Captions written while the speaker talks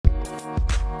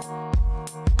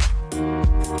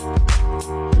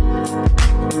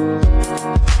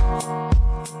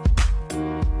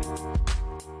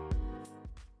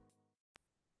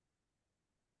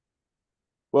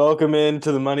Welcome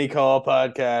into the Money Call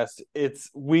podcast.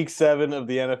 It's week 7 of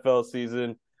the NFL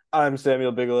season. I'm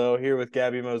Samuel Bigelow here with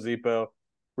Gabby Mozipo,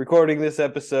 recording this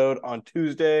episode on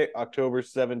Tuesday, October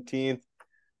 17th,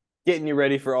 getting you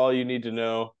ready for all you need to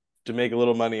know to make a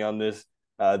little money on this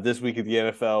week of the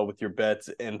NFL with your bets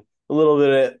and a little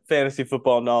bit of fantasy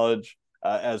football knowledge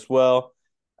as well.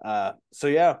 Before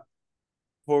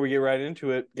we get right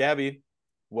into it, Gabby,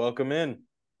 welcome in.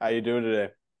 How you doing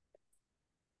today?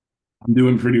 I'm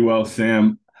doing pretty well,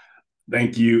 Sam.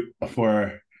 Thank you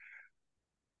for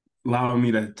allowing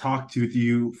me to talk to with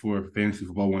you for fantasy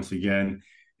football once again.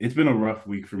 It's been a rough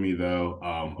week for me, though.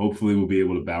 Hopefully, we'll be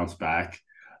able to bounce back.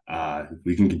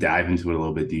 We can dive into it a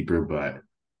little bit deeper, but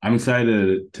I'm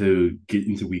excited to get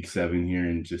into week 7 here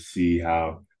and just see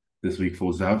how this week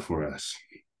folds out for us.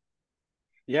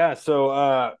 Yeah,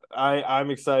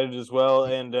 I'm excited as well,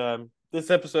 and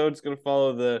this episode is going to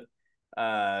follow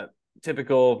the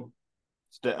typical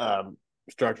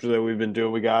structure that we've been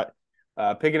doing. We got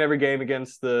picking every game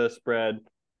against the spread,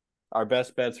 our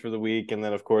best bets for the week, and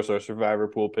then of course our survivor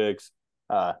pool picks.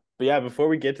 Before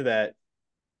we get to that,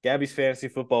 Gabby's fantasy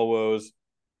football woes,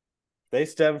 they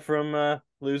stem from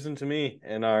losing to me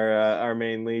in our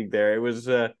main league. There, it was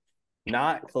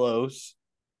not close.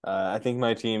 I think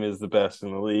my team is the best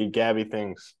in the league. Gabby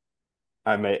thinks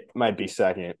I might be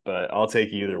second, but I'll take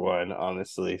either one,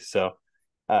 honestly. So,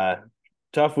 uh,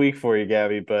 tough week for you,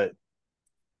 Gabby, but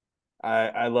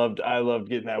I loved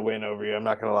getting that win over you. I'm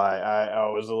not gonna lie. I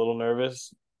was a little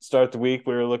nervous. Start the week,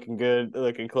 we were looking good,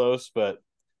 looking close, but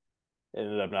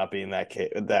ended up not being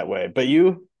that way. But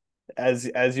you, as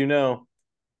you know,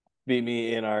 beat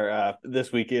me in our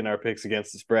this week in our picks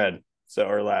against the spread. So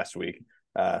or last week.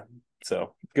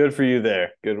 So good for you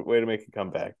there. Good way to make a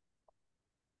comeback.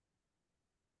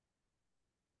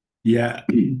 Yeah,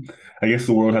 I guess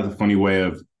the world has a funny way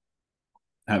of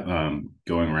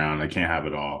going around. I can't have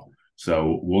it all.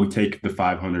 So we'll take the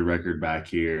 500 record back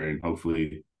here, and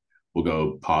hopefully we'll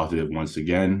go positive once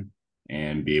again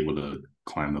and be able to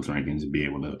climb those rankings and be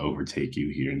able to overtake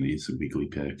you here in these weekly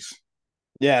picks.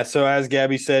 Yeah. So as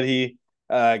Gabby said, he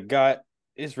got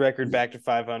his record back to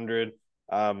 500,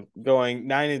 going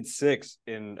 9-6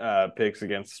 in picks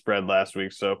against the spread last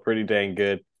week. So pretty dang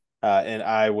good. And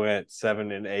I went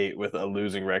 7-8 with a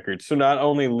losing record. So not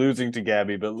only losing to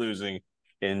Gabby, but losing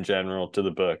in general to the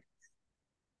book.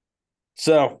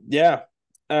 So yeah,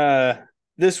 uh,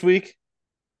 this week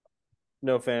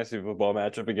no fantasy football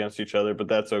matchup against each other, but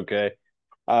that's okay.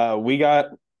 We got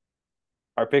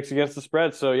our picks against the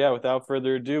spread. So yeah, without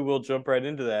further ado, we'll jump right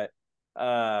into that.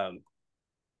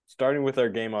 Starting with our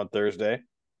game on Thursday,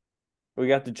 we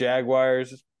got the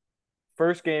Jaguars.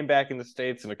 First game back in the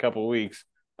States in a couple weeks,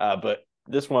 but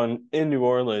this one in New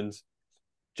Orleans.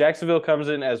 Jacksonville comes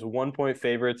in as 1 point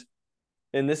favorites,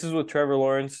 and this is with Trevor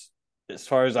Lawrence, as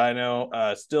far as I know,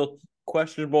 still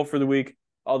questionable for the week.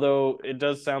 Although it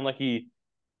does sound like he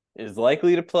is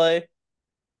likely to play.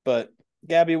 But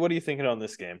Gabby, what are you thinking on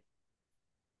this game?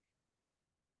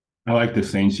 I like the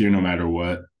Saints here no matter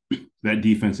what. That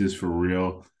defense is for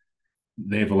real.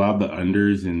 They've allowed the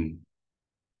unders in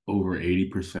over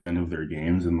 80% of their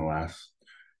games in the last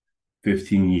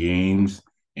 15 games.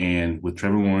 And with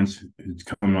Trevor Lawrence, who's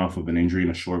coming off of an injury in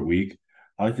a short week,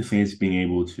 I like the Saints being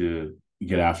able to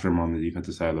get after him on the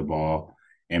defensive side of the ball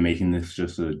and making this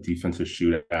just a defensive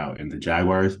shootout. And the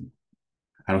Jaguars,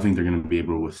 I don't think they're going to be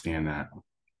able to withstand that.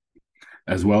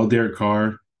 As well, Derek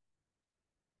Carr,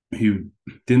 he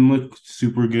didn't look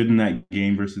super good in that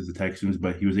game versus the Texans,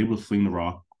 but he was able to sling the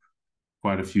rock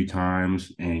quite a few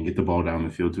times and get the ball down the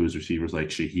field to his receivers like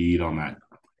Shaheed on that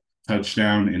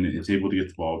touchdown, and is able to get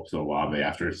the ball to Olave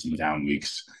after some down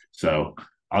weeks. So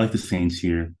I like the Saints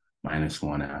here,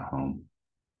 -1 at home.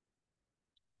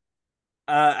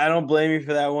 I don't blame you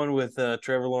for that one with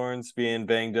Trevor Lawrence being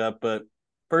banged up, but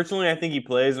personally, I think he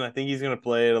plays, and I think he's going to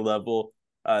play at a level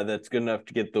that's good enough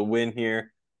to get the win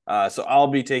here. So I'll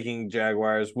be taking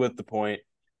Jaguars with the point.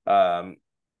 Um,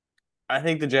 I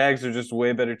think the Jags are just a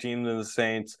way better team than the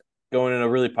Saints, going in a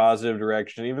really positive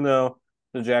direction. Even though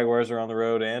the Jaguars are on the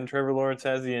road and Trevor Lawrence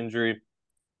has the injury,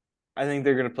 I think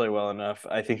they're going to play well enough.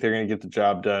 I think they're going to get the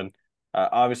job done.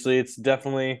 Obviously, it's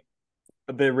definitely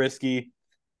a bit risky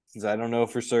since I don't know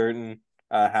for certain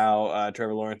how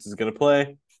Trevor Lawrence is going to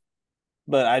play.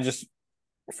 But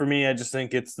for me, I just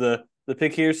think it's the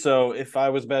pick here. So if I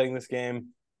was betting this game,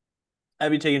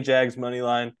 I'd be taking Jags money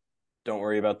line. Don't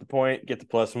worry about the point. Get the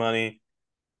plus money,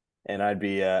 and I'd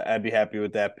be happy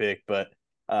with that pick. But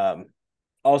um,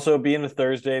 also being a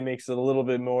Thursday makes it a little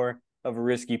bit more of a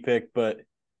risky pick. But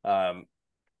um,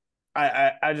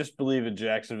 I just believe in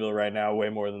Jacksonville right now way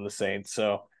more than the Saints.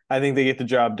 So I think they get the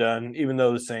job done, even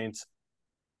though the Saints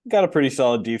got a pretty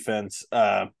solid defense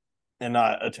and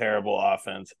not a terrible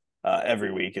offense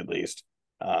every week at least.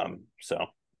 So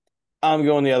I'm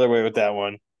going the other way with that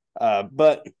one.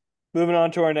 But moving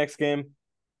on to our next game,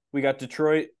 we got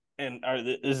Detroit, and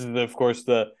this is of course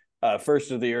the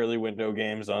first of the early window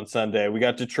games on Sunday. We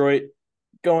got Detroit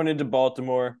going into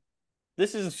Baltimore.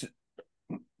 This is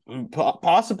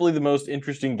possibly the most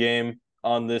interesting game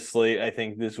on this slate, I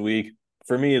think, this week,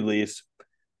 for me at least.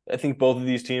 I think both of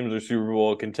these teams are Super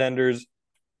Bowl contenders,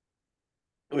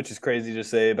 which is crazy to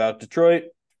say about Detroit,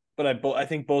 but I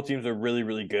think both teams are really,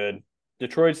 really good.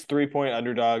 Detroit's 3-point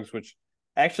underdogs, which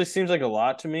actually seems like a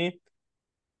lot to me.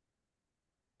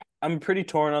 I'm pretty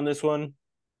torn on this one.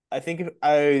 I think if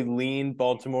I lean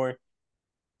Baltimore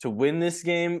to win this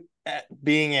game at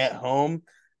being at home,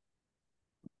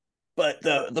 but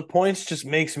the points just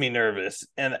makes me nervous.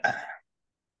 And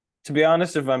to be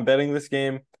honest, if I'm betting this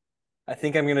game, I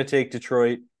think I'm going to take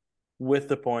Detroit with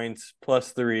the points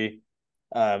 +3.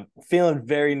 Feeling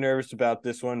very nervous about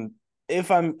this one. If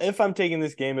I'm taking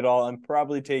this game at all, I'm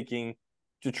probably taking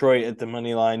Detroit at the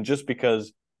money line just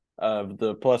because of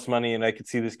the plus money, and I could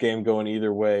see this game going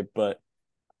either way. But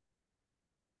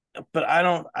I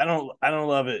don't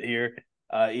love it here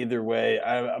either way.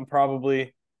 I'm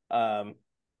probably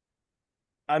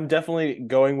I'm definitely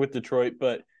going with Detroit,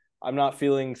 but I'm not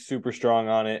feeling super strong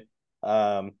on it.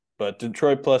 But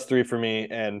Detroit +3 for me,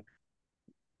 and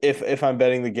if I'm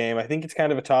betting the game, I think it's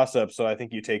kind of a toss up. So I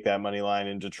think you take that money line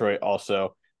in Detroit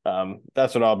also.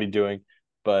 That's what I'll be doing.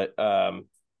 But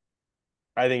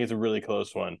I think it's a really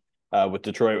close one with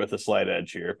Detroit with a slight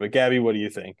edge here. But Gabby, what do you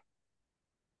think?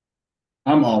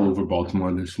 I'm all over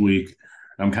Baltimore this week.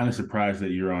 I'm kind of surprised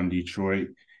that you're on Detroit,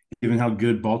 given how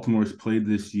good Baltimore's played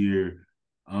this year.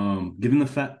 Given the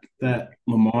fact that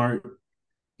Lamar,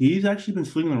 he's actually been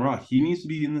swinging the rock. He needs to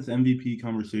be in this MVP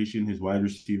conversation. His wide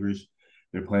receivers,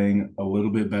 they're playing a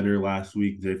little bit better last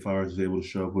week. Zay Flowers was able to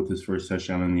show up with his first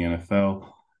touchdown in the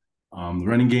NFL. The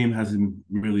running game hasn't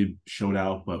really showed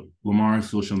out, but Lamar has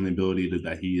still shown the ability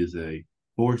that he is a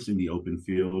force in the open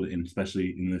field, and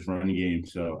especially in this running game.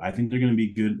 So I think they're going to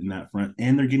be good in that front,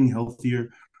 and they're getting healthier.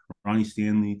 Ronnie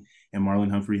Stanley and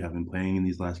Marlon Humphrey have been playing in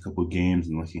these last couple of games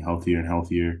and looking healthier and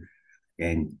healthier.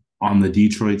 And on the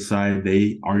Detroit side,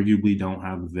 they arguably don't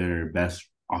have their best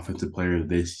offensive player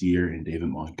this year in David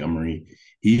Montgomery.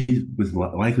 He was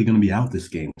likely going to be out this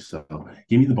game. So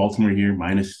give me the Baltimore here,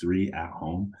 -3 at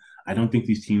home. I don't think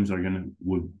these teams are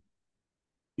would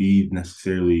be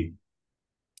necessarily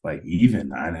like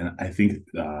even. And I think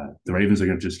the Ravens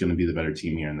are just going to be the better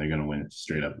team here, and they're going to win it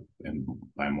straight up and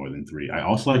by more than 3. I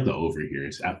also like the over here.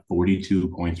 It's at 42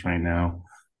 points right now.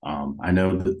 I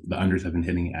know the unders have been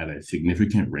hitting at a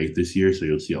significant rate this year, so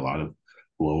you'll see a lot of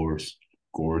lower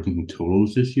scores and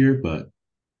totals this year, but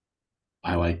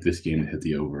I like this game to hit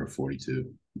the over of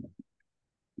 42.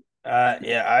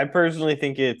 Yeah, I personally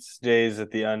think it stays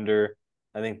at the under.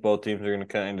 I think both teams are going to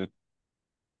kind of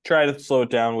try to slow it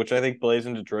down, which I think plays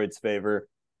in Detroit's favor.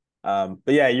 But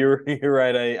yeah, you're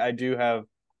right. I do have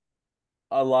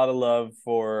a lot of love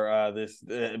for this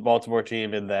Baltimore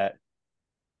team in that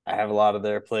I have a lot of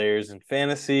their players in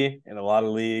fantasy in a lot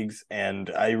of leagues, and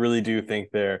I really do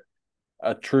think they're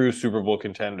a true Super Bowl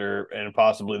contender and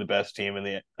possibly the best team in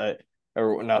the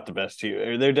or not the best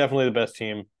team. They're definitely the best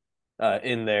team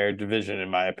in their division, in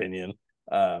my opinion.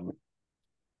 Um,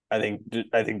 I think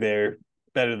they're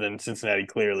better than Cincinnati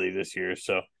clearly this year.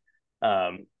 So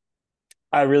um,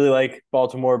 I really like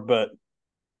Baltimore, but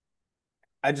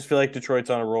I just feel like Detroit's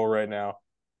on a roll right now,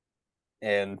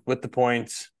 and with the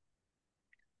points,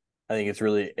 I think it's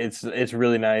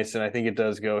really nice, and I think it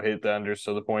does go hit the under.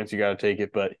 So the points you got to take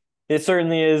it, but it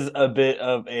certainly is a bit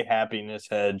of a happiness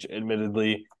hedge.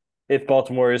 Admittedly, if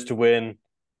Baltimore is to win,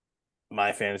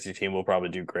 my fantasy team will probably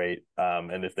do great.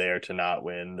 And if they are to not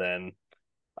win, then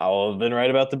I'll have been right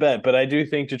about the bet. But I do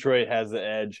think Detroit has the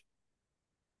edge.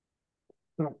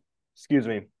 Excuse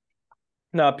me,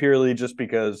 not purely just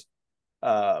because,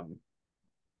 um,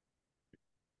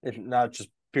 not just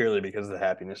purely because of the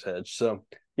happiness hedge. So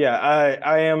yeah,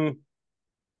 I am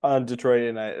on Detroit,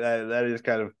 and that is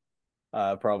kind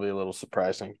of probably a little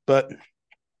surprising. But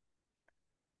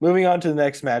moving on to the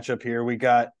next matchup here, we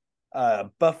got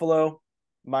Buffalo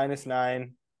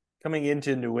 -9 coming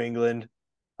into New England.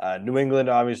 New England,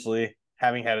 obviously,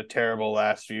 having had a terrible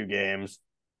last few games.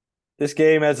 This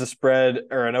game has a spread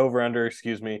or an over under,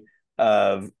 excuse me,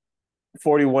 of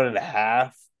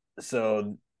 41.5.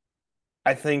 So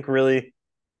I think really,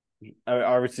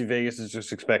 obviously, Vegas is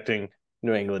just expecting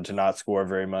New England to not score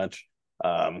very much.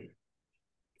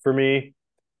 For me,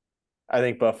 I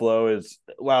think Buffalo is,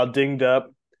 while dinged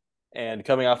up, and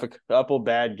coming off a couple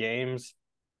bad games,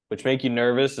 which make you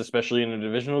nervous, especially in a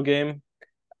divisional game.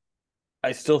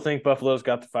 I still think Buffalo's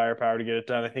got the firepower to get it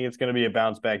done. I think it's going to be a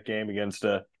bounce back game against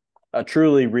a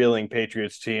truly reeling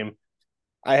Patriots team.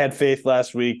 I had faith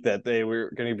last week that they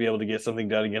were going to be able to get something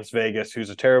done against Vegas,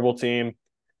 who's a terrible team.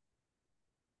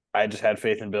 I just had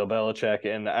faith in Bill Belichick,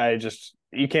 and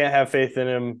you can't have faith in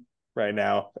him right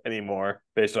now anymore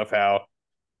based off how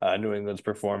New England's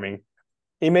performing.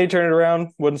 He may turn it around,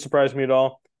 wouldn't surprise me at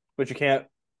all, but you can't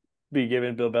be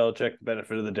giving Bill Belichick the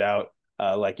benefit of the doubt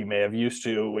like you may have used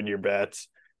to when your bets.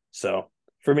 So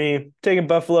for me, taking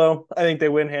Buffalo, I think they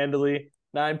win handily.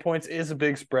 9 points is a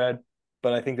big spread,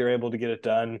 but I think they're able to get it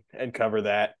done and cover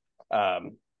that.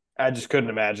 I just couldn't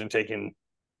imagine taking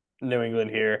New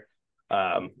England here.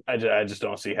 I just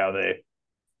don't see how they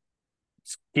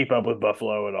keep up with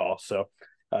Buffalo at all. So,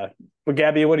 but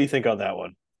Gabby, what do you think on that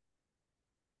one?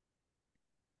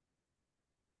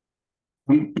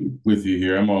 I'm with you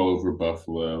here. I'm all over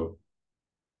Buffalo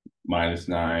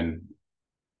 -9.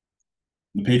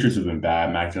 The Patriots have been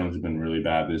bad. Mac Jones has been really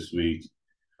bad this week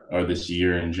or this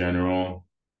year in general,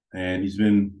 and he's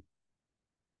been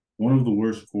one of the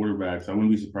worst quarterbacks. I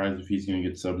wouldn't be surprised if he's going to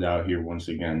get subbed out here once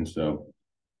again. So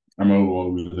I'm all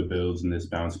over the Bills in this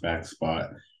bounce back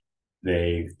spot.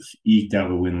 They eked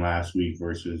out a win last week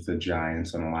versus the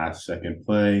Giants on the last second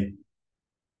play,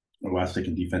 or last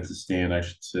second defensive stand, I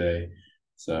should say.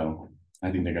 So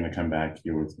I think they're going to come back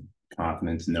here with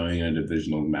confidence, knowing in a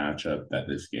divisional matchup that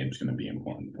this game's going to be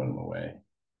important to put them away.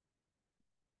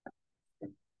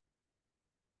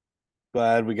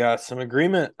 Glad we got some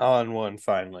agreement on one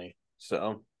finally.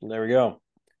 So there we go.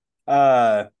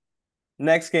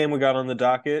 Next game we got on the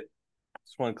docket.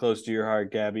 This one close to your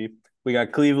heart, Gabby. We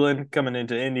got Cleveland coming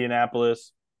into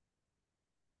Indianapolis.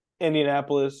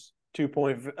 Indianapolis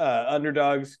 2-point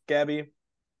underdogs. Gabby,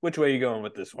 which way are you going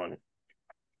with this one?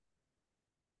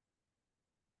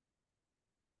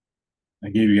 I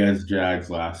gave you guys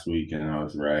Jags last week, and I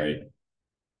was right.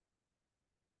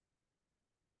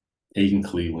 Taking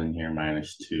Cleveland here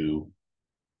 -2.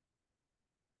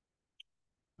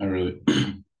 I really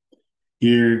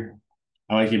here.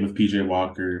 I like it with PJ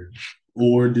Walker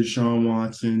or Deshaun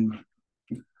Watson.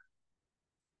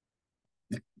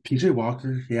 PJ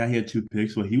Walker, yeah, he had 2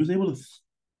 picks, but he was able to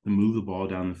move the ball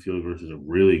down the field versus a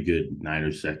really good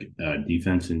Niners second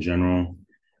defense in general.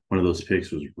 One of those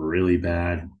picks was really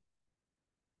bad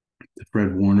to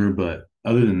Fred Warner, but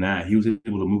other than that, he was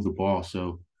able to move the ball.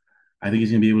 So I think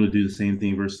he's going to be able to do the same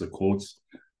thing versus the Colts.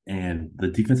 And the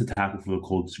defensive tackle for the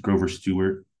Colts, Grover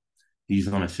Stewart, he's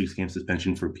on a 6-game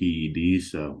suspension for PED.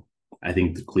 So I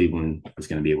think the Cleveland is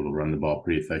going to be able to run the ball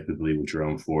pretty effectively with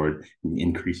Jerome Ford and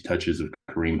increase touches of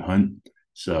Kareem Hunt.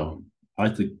 So I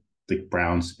like the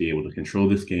Browns to be able to control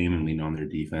this game and lean on their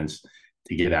defense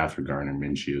to get after Gardner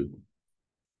Minshew,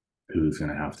 who's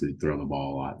going to have to throw the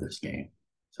ball a lot this game.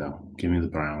 So give me the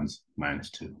Browns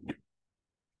 -2.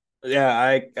 Yeah,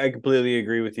 I completely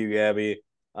agree with you, Gabby.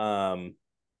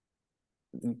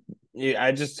 Yeah,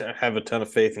 I just have a ton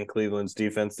of faith in Cleveland's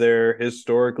defense. They're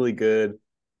historically good.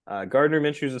 Gardner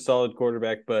Minshew's a solid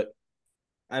quarterback, but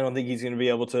I don't think he's going to be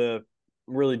able to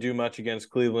really do much against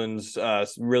Cleveland's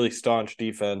really staunch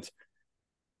defense.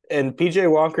 And PJ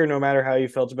Walker, no matter how you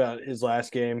felt about his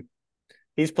last game,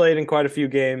 he's played in quite a few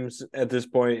games at this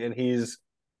point, and he's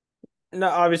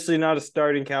obviously not a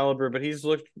starting caliber, but he's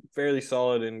looked fairly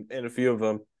solid in a few of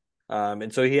them.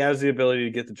 And so he has the ability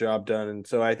to get the job done. And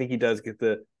so I think he does get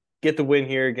the win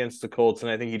here against the Colts, and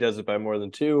I think he does it by more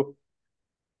than 2.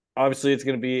 Obviously,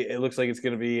 it looks like it's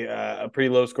going to be a pretty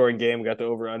low scoring game. We got the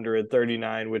over under at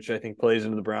 39, which I think plays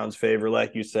into the Browns' favor.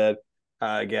 Like you said,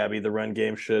 Gabby, the run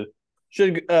game should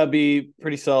be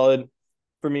pretty solid.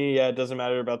 For me, yeah, it doesn't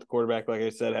matter about the quarterback. Like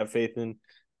I said, have faith in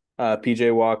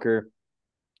PJ Walker.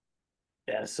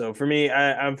 Yeah, so for me,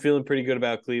 I'm feeling pretty good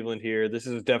about Cleveland here. This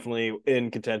is definitely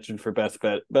in contention for best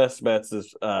bets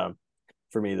this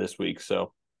for me this week.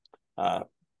 So,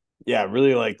 yeah,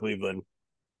 really like Cleveland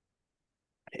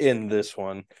in this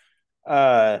one.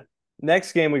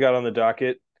 Next game we got on the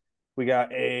docket, we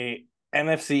got a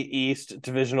NFC East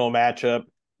divisional matchup.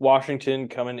 Washington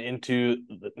coming into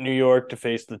New York to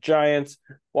face the Giants.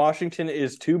 Washington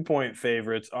is 2-point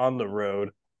favorites on the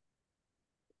road.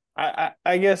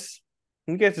 I guess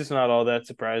it's not all that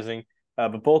surprising,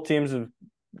 but both teams have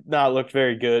not looked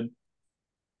very good.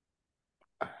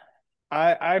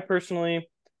 I personally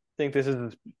think this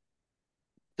is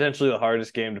potentially the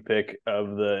hardest game to pick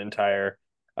of the entire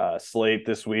slate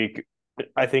this week.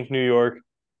 I think New York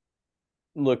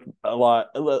looked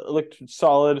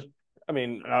solid. I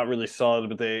mean, not really solid,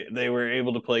 but they were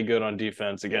able to play good on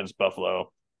defense against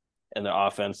Buffalo. and the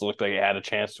offense looked like it had a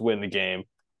chance to win the game.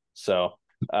 So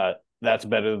that's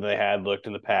better than they had looked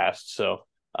in the past. So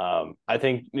I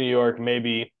think New York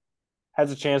maybe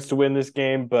has a chance to win this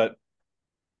game, but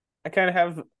I kind of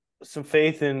have some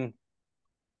faith in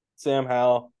Sam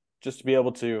Howell just to be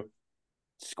able to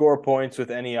score points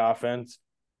with any offense.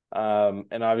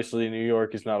 And obviously, New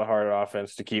York is not a hard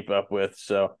offense to keep up with.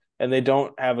 So, and they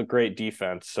don't have a great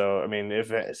defense. So, I mean,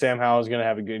 if Sam Howell is going to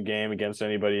have a good game against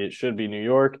anybody, it should be New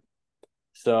York.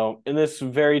 So, in this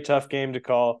very tough game to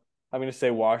call, I'm going to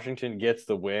say Washington gets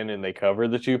the win and they cover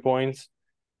the 2 points.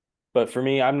 But for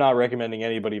me, I'm not recommending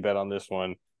anybody bet on this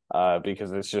one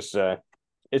because it's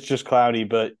just cloudy.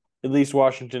 But at least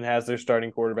Washington has their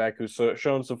starting quarterback who's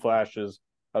shown some flashes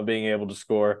of being able to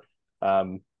score.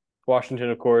 Um, Washington,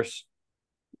 of course,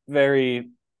 very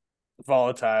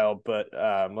volatile, but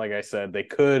like I said, they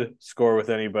could score with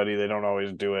anybody. They don't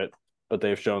always do it, but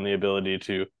they've shown the ability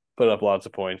to put up lots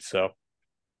of points. So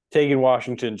taking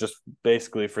Washington just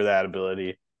basically for that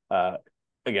ability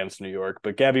against New York.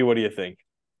 But Gabby, what do you think?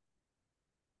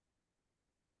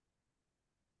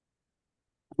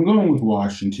 I'm going with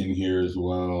Washington here as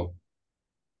well.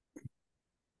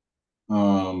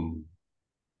 Um,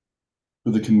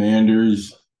 for the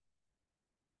Commanders,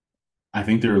 I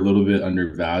think they're a little bit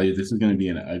undervalued. This is going to be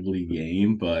an ugly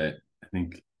game, but I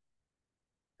think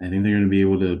they're going to be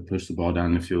able to push the ball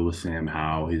down the field with Sam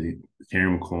Howell.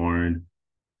 Terry McLaurin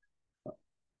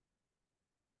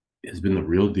has been the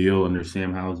real deal under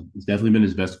Sam Howell. He's definitely been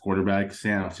his best quarterback.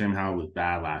 Sam Howell was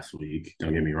bad last week.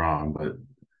 Don't get me wrong, but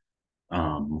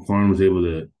McLaurin was able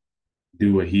to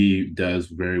do what he does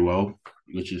very well,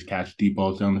 which is catch deep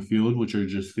balls down the field, which are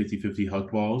just 50-50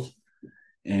 huck balls.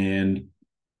 And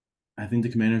I think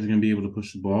the Commanders are going to be able to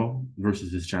push the ball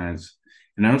versus this Giants.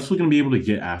 And I'm also going to be able to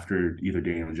get after either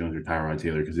Daniel Jones or Tyrod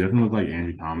Taylor because it doesn't look like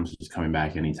Andrew Thomas is coming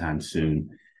back anytime soon.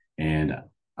 And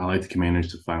I like the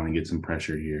Commanders to finally get some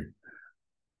pressure here.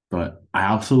 But I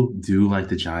also do like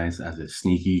the Giants as a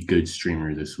sneaky good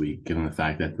streamer this week, given the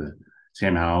fact that the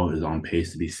Sam Howell is on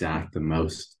pace to be sacked the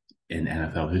most in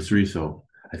NFL history. So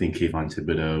I think Kayvon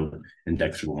Thibodeau and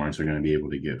Dexter Lawrence are going to be able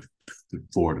to get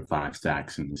 4 to 5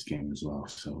 sacks in this game as well.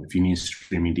 So if you need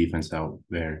streaming defense out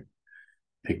there,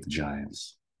 pick the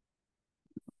Giants.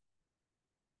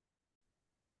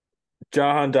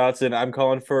 Jahan Dotson, I'm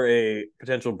calling for a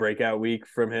potential breakout week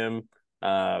from him.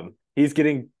 He's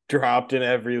getting dropped in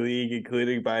every league,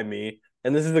 including by me.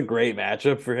 And this is a great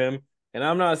matchup for him. And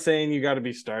I'm not saying you got to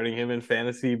be starting him in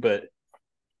fantasy, but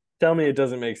tell me it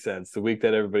doesn't make sense. The week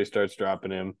that everybody starts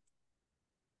dropping him,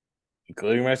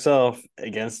 including myself,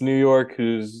 against New York,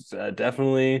 who's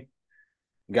definitely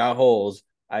got holes,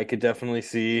 I could definitely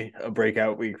see a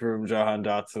breakout week from Jahan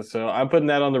Dotson. So I'm putting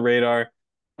that on the radar.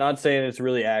 Not saying it's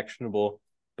really actionable,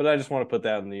 but I just want to put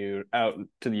that in the out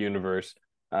to the universe.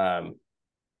 May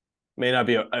not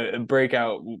be a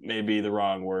breakout, may be the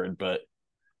wrong word, but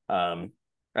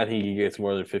I think he gets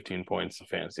more than 15 points in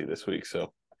fantasy this week.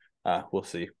 So we'll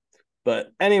see.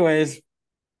 But anyways,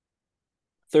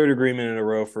 third agreement in a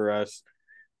row for us.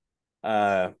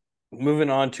 Moving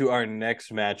on to our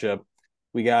next matchup,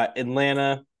 we got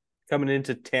Atlanta coming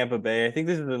into Tampa Bay. I think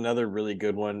this is another really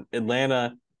good one.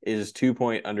 Atlanta is 2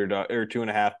 point underdog or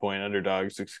 2.5 point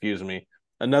underdogs, excuse me.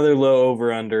 Another low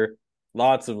over under,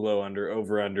 lots of low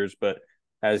over unders, but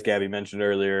as Gabby mentioned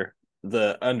earlier,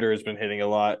 the under has been hitting a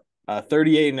lot.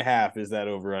 38.5 is that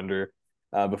over under,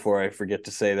 before I forget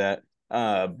to say that.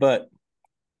 But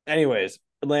anyways,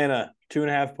 Atlanta,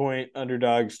 2.5 point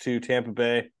underdogs to Tampa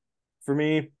Bay. For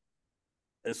me,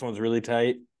 this one's really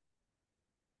tight,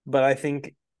 but I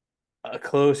think a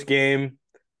close game.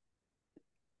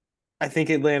 I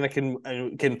think Atlanta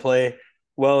can play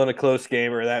well in a close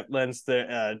game, or that lends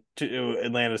to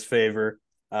Atlanta's favor.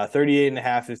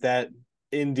 38.5 is that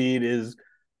indeed is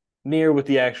near what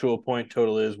the actual point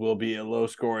total is. Will be a low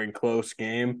scoring close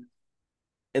game.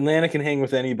 Atlanta can hang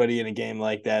with anybody in a game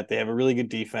like that. They have a really good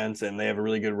defense and they have a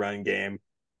really good run game.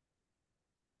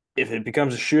 If it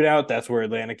becomes a shootout, that's where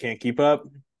Atlanta can't keep up.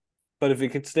 But if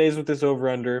it stays with this over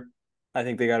under, I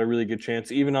think they got a really good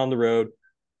chance, even on the road,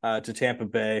 to Tampa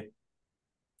Bay.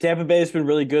 Tampa Bay has been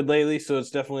really good lately, so it's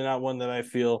definitely not one that I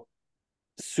feel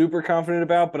super confident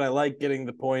about, but I like getting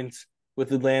the points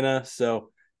with Atlanta. So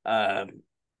I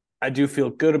do feel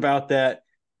good about that.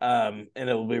 And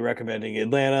it will be recommending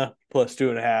Atlanta plus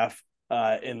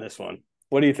 2.5 in this one.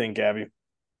 What do you think, Gabby?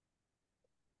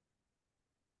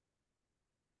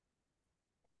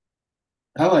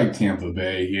 I like Tampa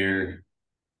Bay here.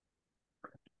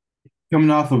 Coming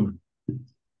off of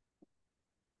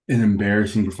an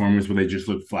embarrassing performance where they just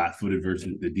looked flat footed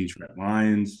versus the Detroit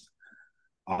Lions.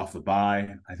 off the bye.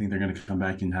 I think they're going to come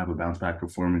back and have a bounce back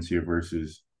performance here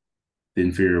versus the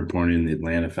inferior opponent, the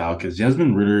Atlanta Falcons.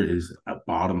 Desmond Ritter is a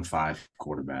bottom five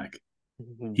quarterback.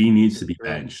 He needs to be True.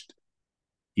 benched.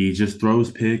 He just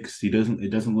throws picks. He doesn't. It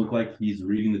doesn't look like he's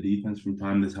reading the defense from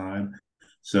time to time.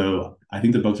 So I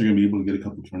think the Bucks are going to be able to get a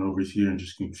couple turnovers here and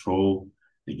just control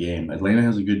the game. Atlanta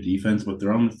has a good defense, but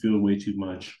they're on the field way too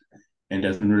much, and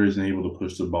Desmond Ritter isn't able to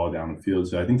push the ball down the field.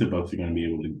 So I think the Bucks are going to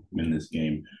be able to win this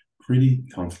game pretty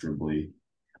comfortably.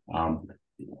 Um,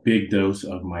 Big dose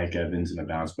of Mike Evans in a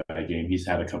bounce back game. He's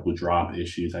had a couple drop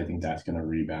issues. I think that's going to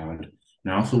rebound.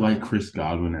 And I also like Chris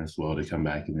Godwin as well to come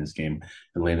back in this game.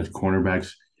 Atlanta's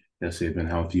cornerbacks, yes, they've been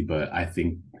healthy, but I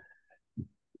think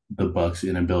the Bucks'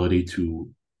 inability to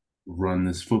run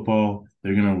this football,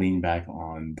 they're going to lean back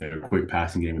on their quick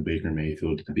passing game of Baker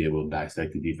Mayfield to be able to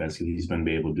dissect the defense because he's been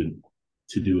able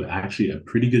to do actually a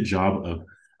pretty good job of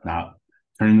not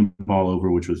turning the ball over,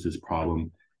 which was his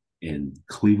problem in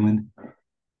Cleveland.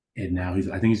 And now I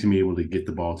think he's gonna be able to get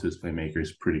the ball to his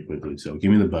playmakers pretty quickly. So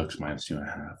give me the Bucks minus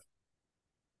 2.5.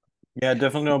 Yeah,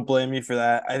 definitely don't blame me for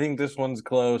that. I think this one's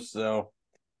close, so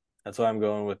that's why I'm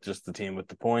going with just the team with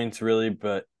the points, really.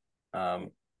 But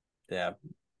yeah,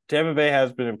 Tampa Bay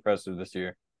has been impressive this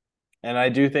year, and I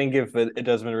do think if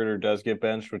Desmond Ritter does get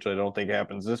benched, which I don't think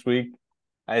happens this week,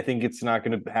 I think it's not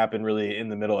going to happen really in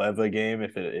the middle of the game.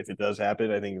 If it does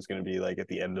happen, I think it's going to be like at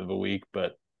the end of a week.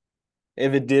 But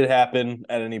if it did happen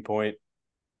at any point,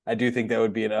 I do think that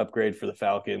would be an upgrade for the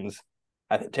Falcons.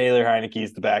 I think Taylor Heineke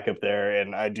is the backup there,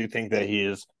 and I do think that he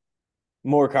is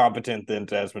more competent than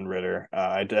Desmond Ritter.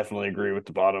 I definitely agree with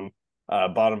the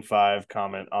bottom five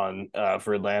comment on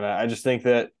for Atlanta. I just think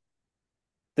that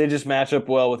they just match up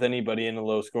well with anybody in a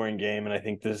low scoring game, and I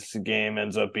think this game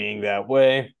ends up being that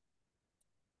way.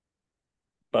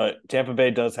 But Tampa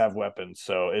Bay does have weapons,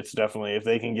 so it's definitely if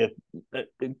they can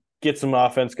get some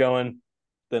offense going,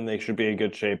 then they should be in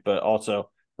good shape. But also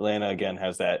Atlanta again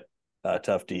has that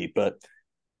tough D. But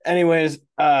anyways,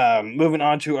 moving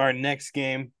on to our next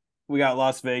game, we got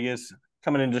Las Vegas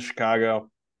coming into Chicago.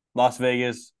 Las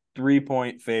Vegas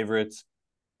 3-point favorites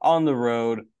on the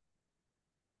road.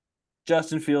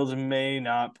 Justin Fields may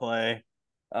not play.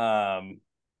 Gabby,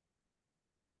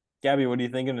 what are you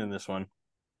thinking in this one?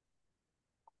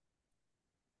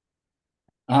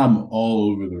 I'm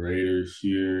all over the Raiders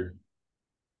here.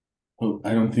 Oh,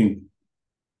 I don't think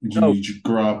Oh, Jimmy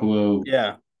Garoppolo.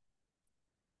 yeah.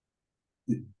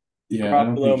 Yeah, I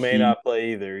don't Garoppolo think may he. not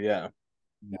play either. Yeah.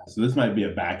 Yeah, so this might be a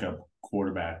backup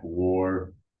quarterback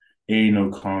war. Aiden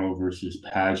O'Connell versus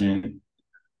Pageant.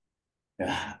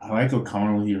 Yeah, I like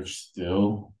O'Connell here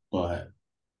still, but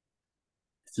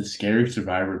it's a scary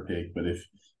survivor pick. But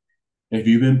if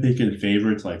you've been picking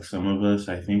favorites like some of us,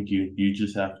 I think you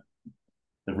just have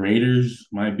the Raiders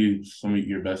might be some of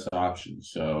your best options.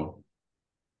 So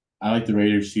I like the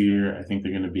Raiders here. I think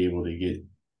they're going to be able to get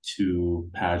to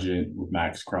Pageant with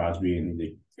Max Crosby and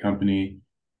the company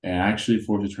and actually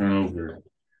force a turnover.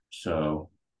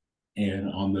 So,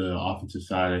 and on the offensive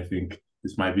side, I think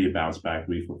this might be a bounce back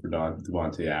week for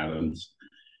Davante Adams.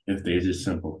 If they just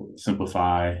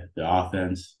simplify the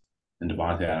offense, and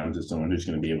Davante Adams is someone who's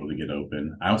going to be able to get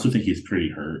open. I also think he's pretty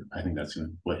hurt. I think that's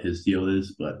what his deal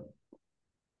is, but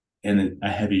and a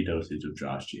heavy dosage of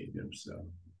Josh Jacobs. So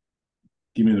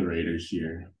give me the Raiders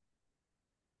here.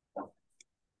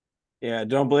 Yeah,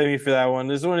 don't blame me for that one.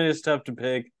 This one is tough to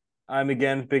pick. I'm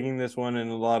again picking this one in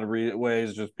a lot of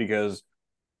ways just because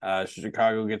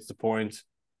Chicago gets the points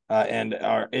and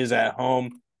is at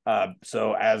home.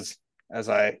 So as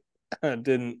I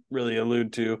didn't really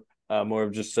allude to, more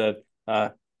of just said,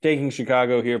 taking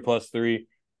Chicago here +3.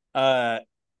 Uh,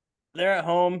 they're at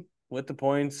home with the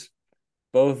points.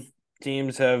 Both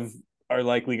teams are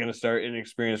likely going to start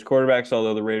inexperienced quarterbacks,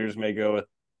 although the Raiders may go with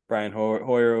Brian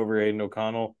Hoyer over Aiden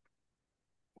O'Connell.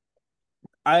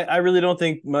 I really don't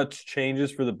think much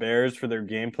changes for the Bears for their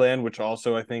game plan, which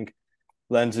also I think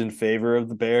lends in favor of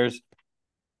the Bears.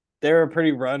 They're a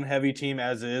pretty run heavy team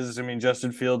as is. I mean,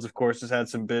 Justin Fields, of course, has had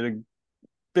some big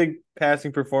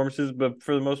passing performances, but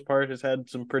for the most part has had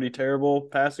some pretty terrible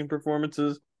passing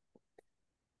performances.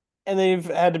 And they've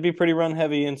had to be pretty run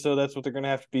heavy, and so that's what they're going to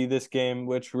have to be this game,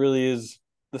 which really is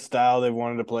the style they've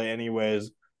wanted to play anyways.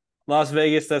 Las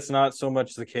Vegas, that's not so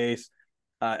much the case.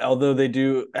 Although they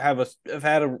do have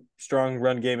had a strong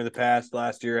run game in the past.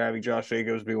 Last year, having Josh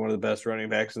Jacobs be one of the best running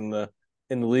backs in the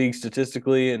league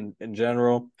statistically and in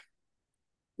general.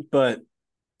 But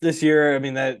this year, I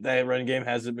mean that run game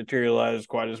hasn't materialized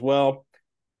quite as well,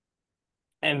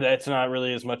 and that's not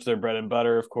really as much their bread and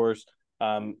butter, of course.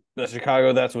 The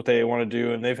Chicago, that's what they want to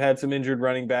do, and they've had some injured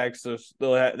running backs, so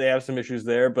they have some issues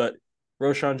there. But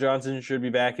Roschon Johnson should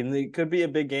be back, and it could be a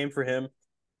big game for him.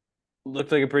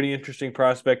 Looked like a pretty interesting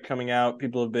prospect coming out.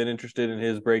 People have been interested in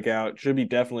his breakout. Should be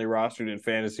definitely rostered in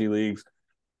fantasy leagues,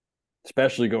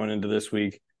 especially going into this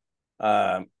week.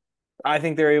 Um, I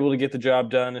think they're able to get the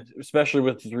job done, especially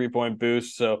with the 3-point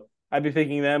boost. So I'd be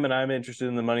picking them, and I'm interested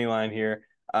in the money line here.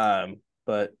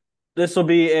 But this will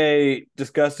be a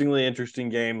disgustingly interesting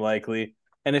game, likely.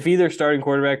 And if either starting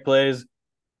quarterback plays,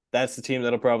 that's the team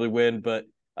that'll probably win. But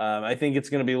I think it's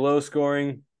going to be low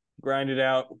scoring, grind it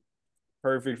out,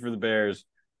 perfect for the Bears.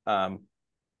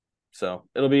 So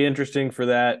it'll be interesting for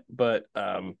that, but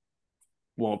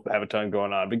won't have a ton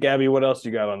going on. But Gabby, what else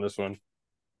you got on this one?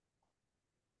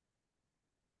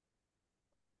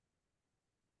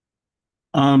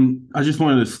 I just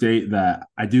wanted to state that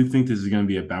I do think this is going to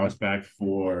be a bounce back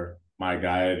for my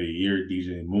guy of the year,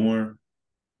 DJ Moore.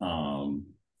 Um,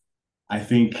 I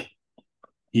think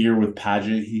here with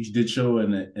Paget, he did show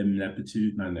an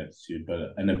ineptitude, not ineptitude,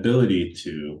 but an ability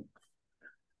to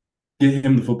get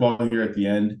him the football here at the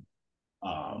end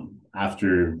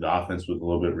after the offense was a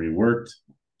little bit reworked.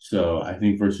 So I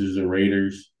think versus the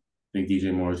Raiders, I think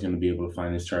DJ Moore is going to be able to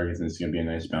find his targets, and it's going to be a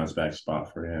nice bounce back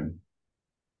spot for him.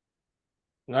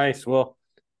 Nice. Well,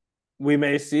 we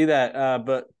may see that,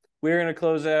 but we're going to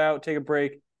close that out, take a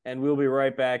break, and we'll be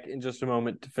right back in just a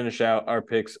moment to finish out our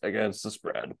picks against the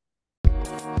spread.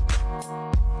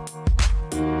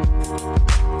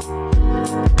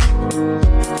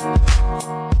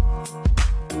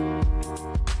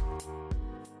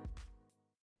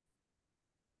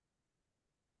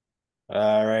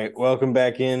 All right, welcome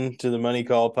back in to the Money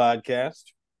Call podcast.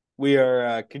 We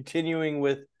are continuing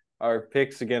with our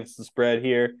picks against the spread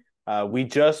here. We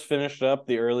just finished up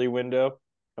the early window,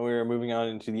 and we are moving on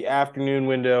into the afternoon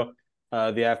window,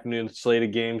 the afternoon slate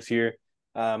of games here.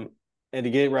 And to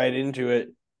get right into it,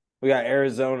 we got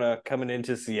Arizona coming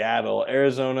into Seattle.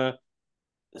 Arizona,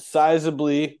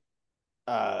 sizably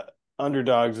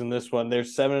underdogs in this one. They're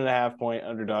 7.5-point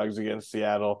underdogs against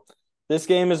Seattle. This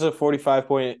game is a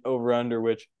 45-point over-under,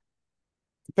 which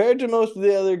compared to most of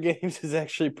the other games is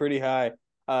actually pretty high.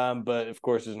 But of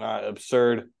course is not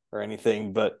absurd or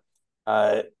anything. But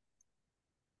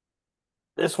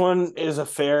this one is a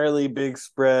fairly big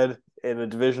spread in a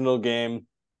divisional game,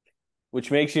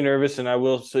 which makes you nervous. And I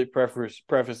will say preface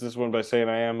this one by saying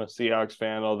I am a Seahawks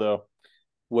fan, although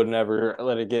would never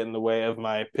let it get in the way of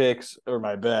my picks or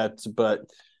my bets. But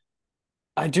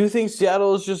I do think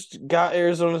Seattle has just got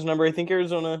Arizona's number. I think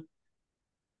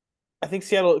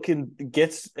Seattle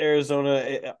gets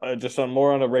Arizona just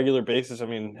on a regular basis. I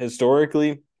mean,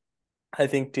 historically, I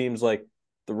think teams like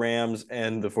the Rams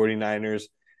and the 49ers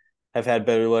have had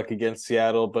better luck against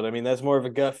Seattle, but I mean, that's more of a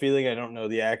gut feeling. I don't know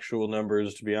the actual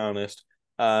numbers, to be honest.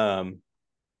 And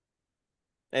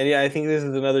yeah, I think this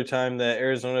is another time that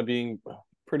Arizona being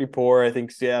pretty poor, I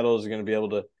think Seattle is going to be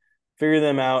able to figure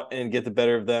them out and get the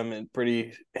better of them and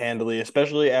pretty handily,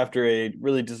 especially after a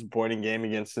really disappointing game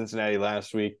against Cincinnati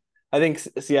last week. I think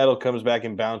Seattle comes back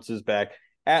and bounces back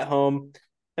at home,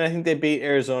 and I think they beat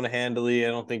Arizona handily. I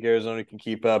don't think Arizona can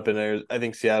keep up, and I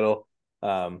think Seattle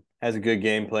has a good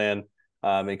game plan.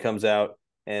 It comes out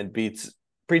and beats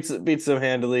them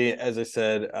handily, as I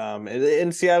said.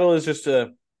 And Seattle is just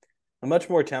a much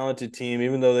more talented team,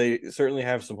 even though they certainly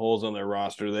have some holes on their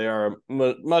roster. They are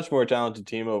a much more talented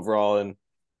team overall in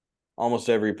almost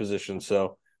every position.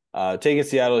 So taking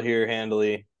Seattle here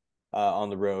handily on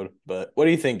the road. But what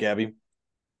do you think, Gabby?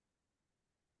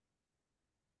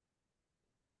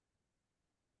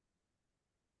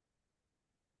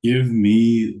 Give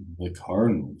me the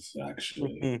Cardinals,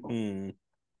 actually.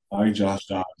 I like Josh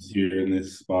Dobbs here in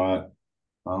this spot.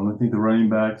 I think the running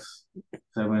backs,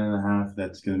 7.5,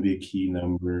 that's going to be a key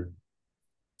number.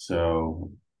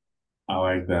 So I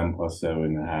like them plus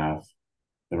 7.5.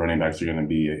 The running backs are going to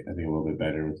be, I think, a little bit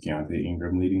better with Keaontay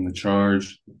Ingram leading the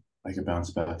charge. Like a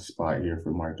bounce back spot here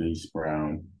for Marquise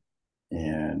Brown.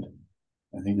 And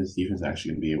I think this defense is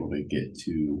actually going to be able to get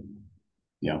to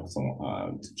the offensive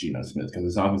to Geno Smith because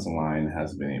this offensive line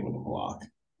hasn't been able to block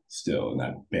still. In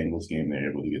that Bengals game, they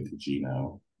were able to get to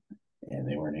Geno, and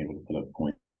they weren't able to put up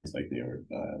points like they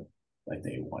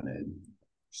wanted.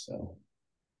 So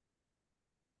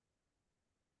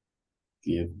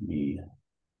give me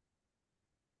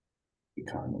the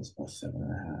Cardinals plus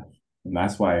 7.5. And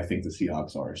that's why I think the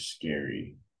Seahawks are a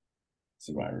scary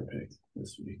survivor pick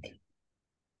this week.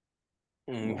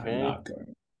 Okay. I'm not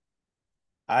going.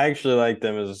 I actually like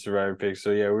them as a survivor pick.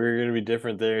 So yeah, we're going to be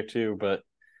different there too, but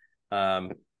or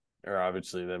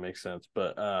obviously that makes sense,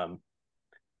 but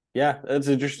yeah, that's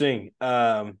interesting.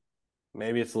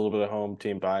 Maybe it's a little bit of home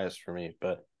team bias for me,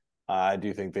 but I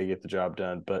do think they get the job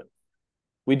done. But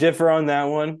we differ on that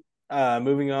one.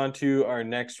 Moving on to our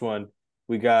next one,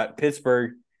 we got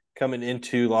Pittsburgh coming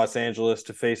into Los Angeles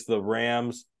to face the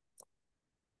Rams.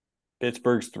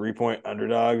 Pittsburgh's 3-point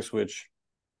underdogs, which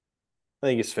I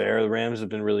think is fair. The Rams have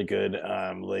been really good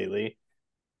lately.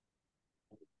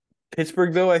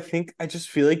 Pittsburgh, though, I just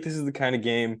feel like this is the kind of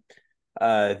game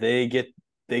they get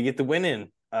the win in.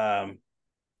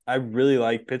 I really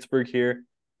like Pittsburgh here,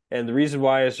 and the reason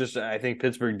why is just I think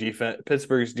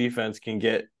Pittsburgh's defense can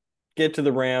get to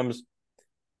the Rams.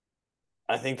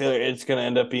 I think that it's going to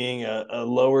end up being a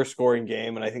lower scoring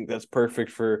game, and I think that's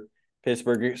perfect for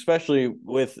Pittsburgh, especially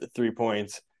with 3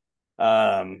 points.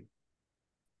 Um,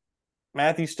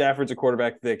 Matthew Stafford's a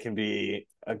quarterback that can be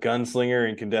a gunslinger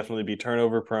and can definitely be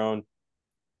turnover prone.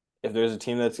 If there's a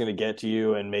team that's going to get to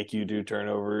you and make you do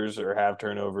turnovers or have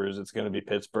turnovers, it's going to be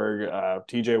Pittsburgh.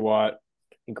 TJ Watt,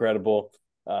 incredible.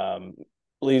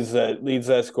 Leads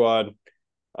that squad.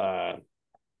 Uh,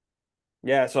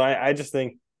 yeah, so I just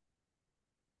think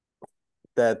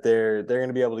that they're going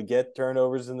to be able to get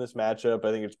turnovers in this matchup.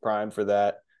 I think it's prime for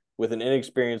that with an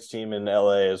inexperienced team in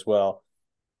LA as well.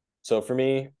 So for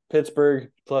me, Pittsburgh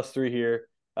 +3 here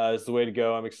is the way to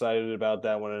go. I'm excited about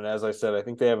that one, and as I said, I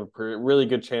think they have a really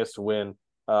good chance to win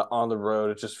on the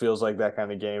road. It just feels like that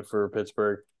kind of game for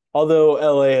Pittsburgh. Although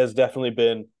LA has definitely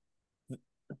been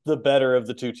the better of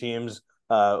the two teams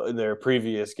in their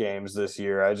previous games this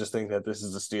year, I just think that this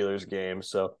is the Steelers game.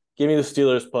 So give me the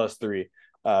Steelers +3.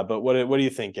 But what do you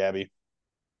think, Gabby?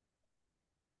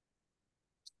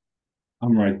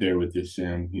 I'm right there with you,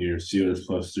 Sam. Here, Steelers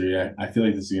 +3. I feel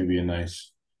like this is gonna be a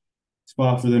nice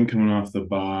spot for them coming off the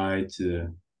bye to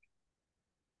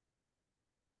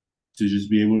just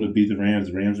be able to beat the Rams.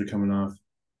 The Rams are coming off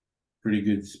pretty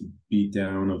good beat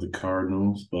down of the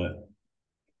Cardinals, but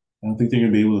I don't think they're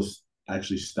gonna be able to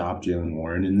actually stop Jaylen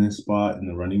Warren in this spot in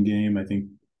the running game. I think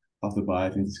off the bye, I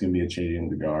think it's gonna be a change in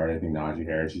the guard. I think Najee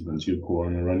Harris has been too poor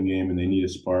in the running game, and they need a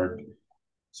spark.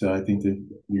 So I think that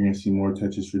you're going to see more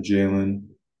touches for Jalen,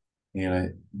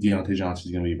 and Deontay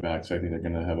Johnson's going to be back. So I think they're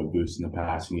going to have a boost in the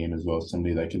passing game as well as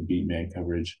somebody that can beat man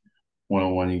coverage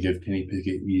 1-on-1 and give Kenny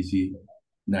Pickett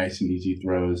nice and easy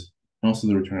throws. And also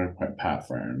the return of Pat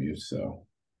Freiermuth. So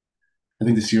I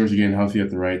think the Steelers are getting healthy at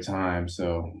the right time.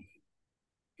 So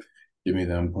give me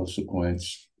them plus the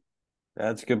points.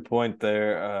 That's a good point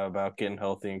there about getting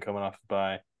healthy and coming off the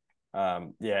bye.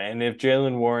 Yeah, and if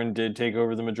Jaylen Warren did take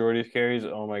over the majority of carries,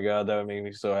 oh my God, that would make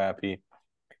me so happy.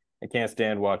 I can't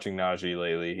stand watching Najee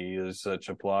lately. He is such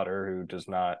a plotter who does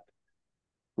not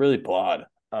really plod.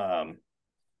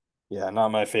 Yeah,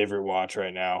 not my favorite watch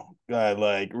right now.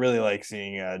 I really like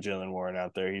seeing Jaylen Warren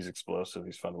out there. He's explosive.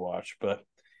 He's fun to watch. But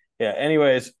yeah,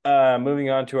 anyways, moving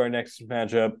on to our next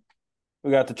matchup,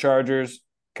 we got the Chargers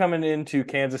coming into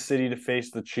Kansas City to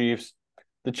face the Chiefs.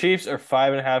 The Chiefs are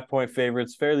 5.5-point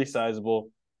favorites, fairly sizable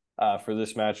for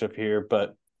this matchup here,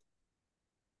 but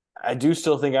I do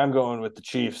still think I'm going with the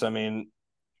Chiefs. I mean,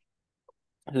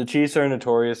 the Chiefs are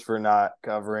notorious for not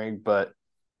covering, but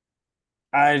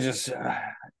I just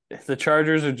the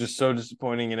Chargers are just so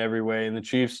disappointing in every way, and the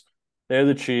Chiefs, they're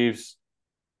the Chiefs,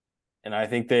 and I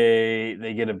think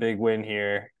they get a big win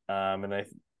here. I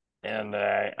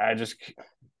just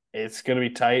it's going to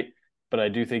be tight, but I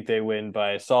do think they win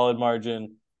by a solid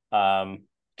margin.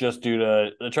 Just due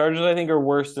to the Chargers, I think are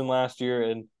worse than last year,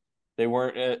 and they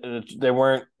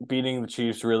weren't beating the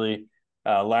Chiefs really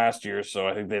last year, so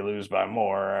I think they lose by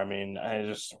more. I mean, I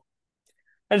just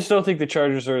don't think the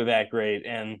Chargers are that great,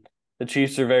 and the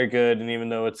Chiefs are very good. And even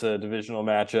though it's a divisional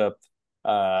matchup,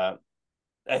 uh,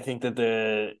 I don't think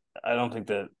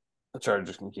that the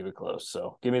Chargers can keep it close.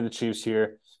 So give me the Chiefs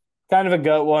here. Kind of a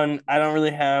gut one. I don't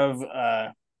really have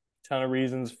a ton of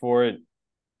reasons for it.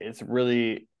 It's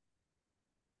really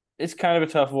it's kind of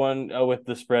a tough one with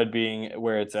the spread being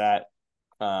where it's at.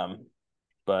 Um,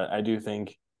 but I do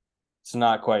think it's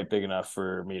not quite big enough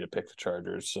for me to pick the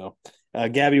Chargers. So,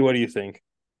 Gabby, what do you think?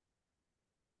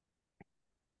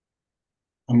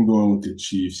 I'm going with the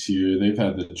Chiefs here. They've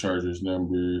had the Chargers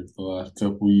number the last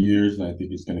couple of years, and I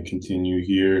think it's going to continue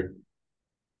here.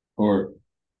 Or,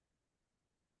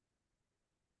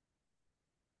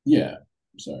 yeah,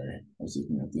 sorry, I was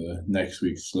looking at the next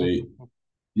week's slate.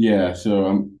 Yeah, so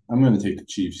I'm going to take the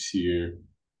Chiefs here.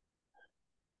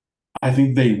 I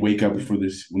think they wake up for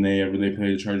this whenever they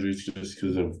play the Chargers just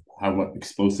because of how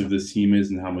explosive this team is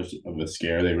and how much of a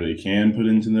scare they really can put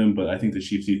into them. But I think the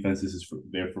Chiefs defense is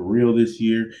there for real this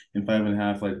year. And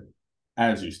 5.5, like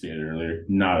as you stated earlier,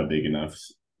 not a big enough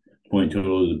point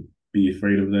total to be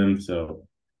afraid of them. So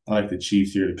I like the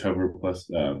Chiefs here to cover plus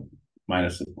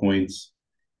minus the points.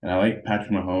 And I like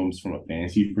Patrick Mahomes from a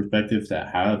fantasy perspective to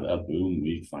have a boom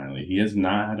week finally. He has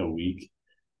not had a week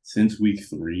since week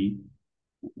 3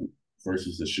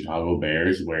 versus the Chicago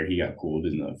Bears where he got pulled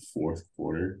in the fourth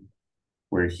quarter,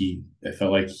 where it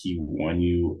felt like he won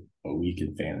you a week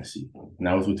in fantasy. And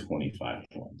that was with 25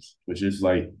 points, which is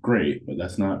like great, but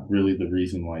that's not really the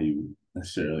reason why you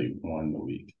necessarily won the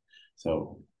week.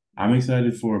 So I'm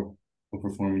excited for a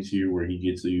performance here where he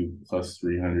gets you plus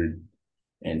 300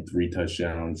 and 3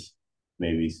 touchdowns,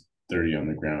 maybe 30 on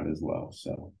the ground as well.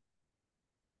 So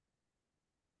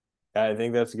I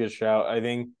think that's a good shout. I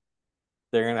think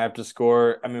they're gonna have to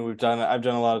score. I mean, I've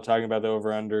done a lot of talking about the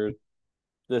over under.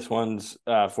 This one's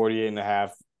 48 and a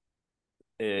half,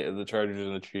 the Chargers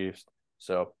and the Chiefs.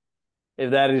 So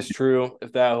if that is true,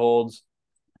 if that holds,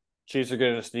 Chiefs are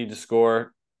going to need to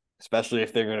score, especially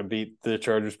if they're going to beat the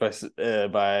Chargers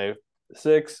by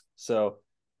 6. So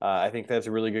I think that's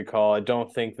a really good call. I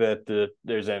don't think that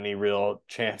there's any real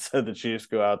chance that the Chiefs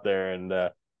go out there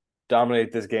and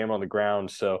dominate this game on the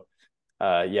ground. So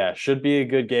yeah, should be a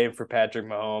good game for Patrick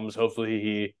Mahomes. Hopefully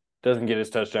he doesn't get his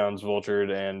touchdowns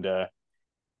vultured and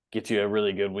gets you a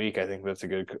really good week. I think that's a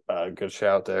good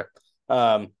shout there.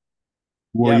 Um,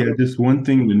 well, yeah, yeah, just one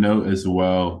thing to note as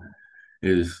well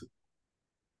is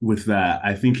with that,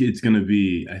 I think it's going to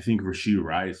be, I think Rashee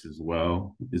Rice as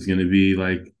well is going to be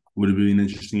like, would have been an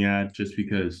interesting ad just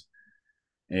because,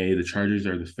 the Chargers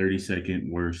are the 32nd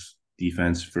worst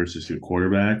defense versus your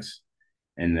quarterbacks,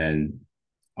 and then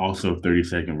also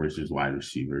 32nd versus wide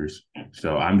receivers.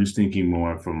 So I'm just thinking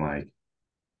more from like,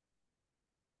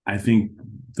 I think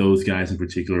those guys in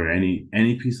particular,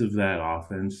 any piece of that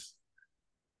offense,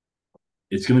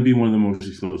 it's going to be one of the most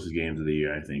explosive games of the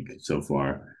year, I think, so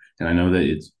far. And I know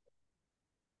that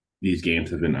these games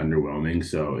have been underwhelming.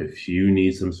 So if you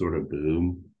need some sort of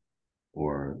boom,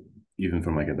 or even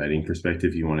from like a betting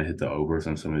perspective, you want to hit the overs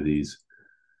on some of these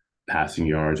passing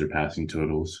yards or passing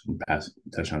totals, pass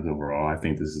touchdowns overall, I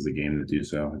think this is a game to do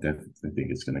so. I definitely think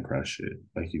it's going to crush it,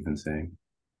 like you've been saying.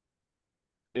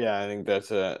 yeah, I think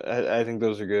I think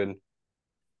those are good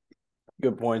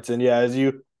points. And yeah, as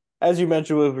you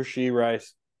mentioned with Rashee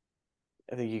Rice,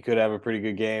 I think he could have a pretty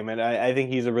good game, and I think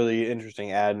he's a really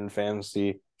interesting ad in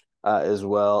fantasy as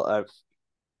well.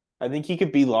 I think he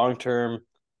could be long term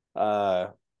uh,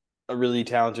 a really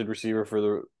talented receiver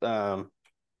for the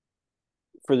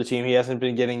team. He hasn't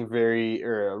been getting very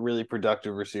or a really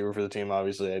productive receiver for the team.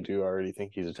 Obviously, I do already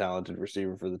think he's a talented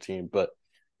receiver for the team, but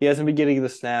he hasn't been getting the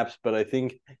snaps. But I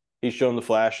think he's shown the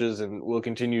flashes and will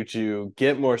continue to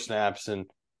get more snaps and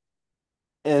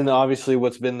obviously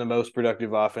what's been the most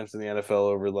productive offense in the NFL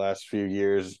over the last few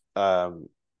years on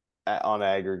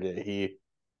aggregate. He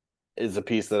is a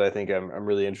piece that I think I'm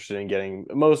really interested in getting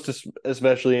most,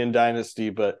 especially in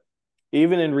dynasty, but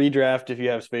even in redraft if you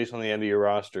have space on the end of your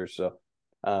roster. So,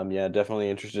 yeah, definitely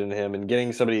interested in him and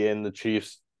getting somebody in the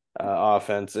Chiefs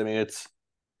offense. I mean,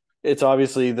 it's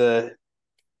obviously the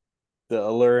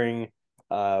alluring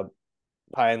uh,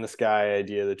 pie in the sky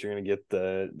idea that you're going to get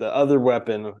the other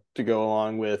weapon to go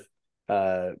along with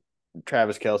uh,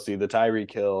 Travis Kelce, the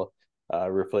Tyreek Hill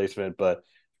replacement, but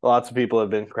lots of people have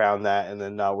been crowned that and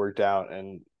then not worked out.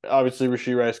 And obviously,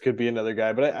 Rashee Rice could be another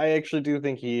guy, but I actually do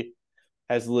think he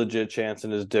has a legit chance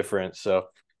and is different. So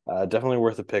definitely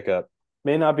worth a pickup.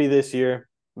 May not be this year,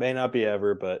 may not be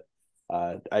ever, but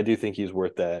I do think he's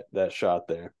worth that shot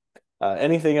there.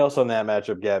 Anything else on that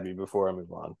matchup, Gabby, before I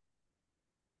move on?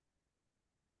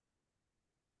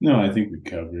 No, I think we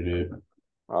covered it.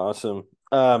 Awesome.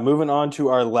 Moving on to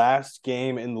our last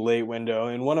game in the late window,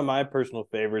 and one of my personal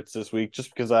favorites this week,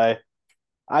 just because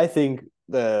I think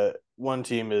the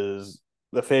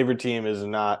favorite team is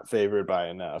not favored by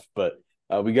enough. But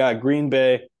we got Green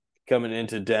Bay coming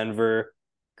into Denver.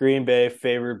 Green Bay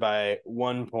favored by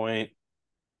 1 point.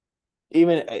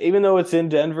 Even though it's in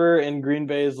Denver and Green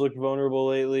Bay has looked vulnerable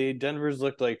lately, Denver's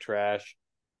looked like trash.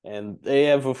 And they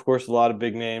have, of course, a lot of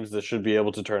big names that should be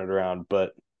able to turn it around,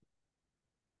 but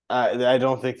I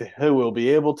don't think they will be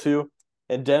able to.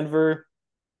 And Denver,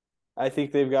 I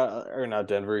think they've got, or not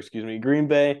Denver, excuse me, Green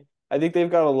Bay. I think they've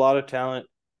got a lot of talent.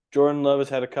 Jordan Love has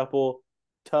had a couple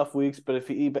tough weeks, but if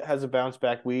he has a bounce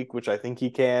back week, which I think he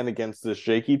can against this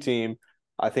shaky team,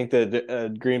 I think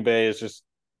that Green Bay is just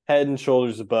head and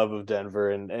shoulders above of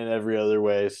Denver and every other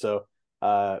way. So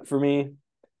for me,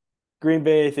 Green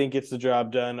Bay, I think gets the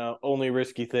job done. Only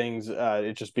risky things,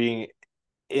 it's just being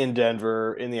in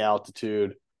Denver in the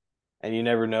altitude and you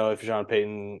never know if Sean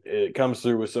Payton comes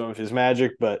through with some of his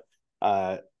magic. But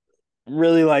uh,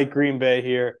 really like Green Bay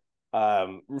here.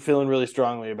 Feeling really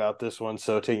strongly about this one,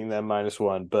 so taking them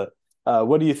 -1. But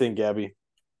what do you think, Gabby?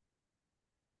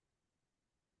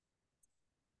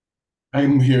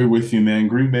 I'm here with you, man.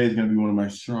 Green Bay is going to be one of my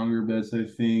stronger bets, I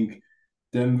think.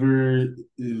 Denver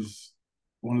is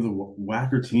one of the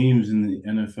whacker teams in the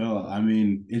NFL. I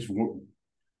mean,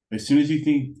 as soon as you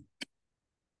think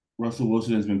Russell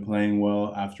Wilson has been playing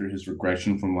well after his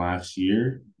regression from last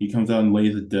year, he comes out and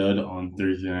lays a dud on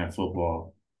Thursday Night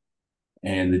Football.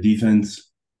 And the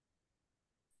defense,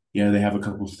 yeah, they have a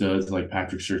couple studs like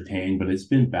Patrick Surtain, but it's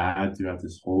been bad throughout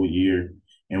this whole year.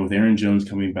 And with Aaron Jones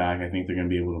coming back, I think they're going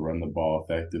to be able to run the ball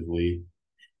effectively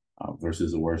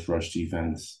versus the worst rush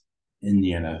defense in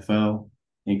the NFL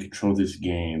and control this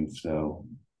game. So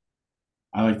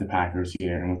I like the Packers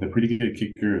here. And with a pretty good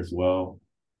kicker as well,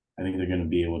 I think they're going to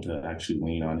be able to actually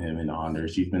lean on him in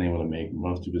honors. He's been able to make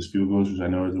most of his field goals, which I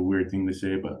know is a weird thing to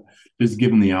say, but just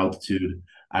given the altitude,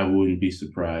 I wouldn't be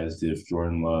surprised if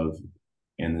Jordan Love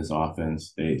and this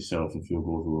offense they settle for field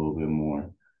goals a little bit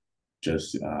more,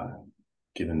 just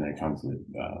given their comfort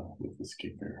with this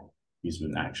kicker. He's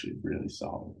been actually really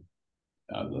solid.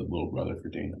 The little brother for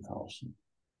Daniel Carlson.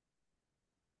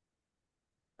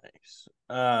 Nice.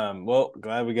 Well,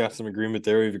 glad we got some agreement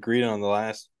there. We've agreed on the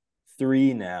last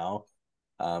three now.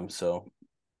 So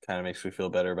kind of makes me feel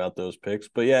better about those picks.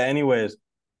 But yeah, anyways,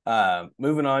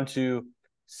 moving on to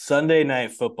Sunday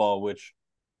Night Football, which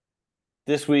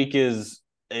this week is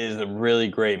a really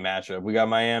great matchup. We got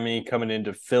Miami coming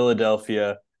into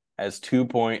Philadelphia as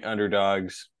 2-point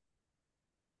underdogs.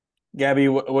 Gabby,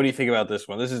 what do you think about this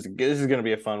one? This is going to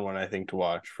be a fun one, I think, to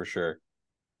watch for sure.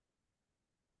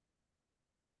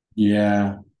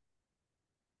 Yeah,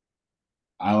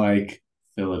 I like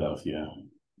Philadelphia.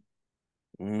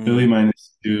 Philly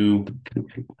 -2.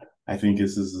 I think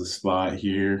this is the spot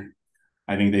here.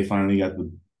 I think they finally got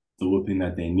the whooping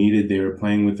that they needed. They were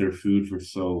playing with their food for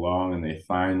so long, and they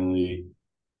finally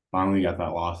got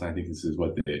that loss. And I think this is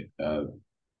what they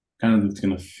kind of it's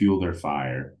going to fuel their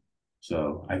fire.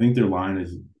 So I think their line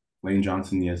is Lane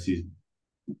Johnson. Yes, he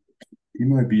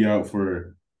might be out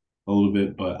for a little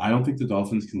bit, but I don't think the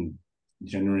Dolphins can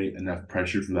generate enough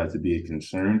pressure for that to be a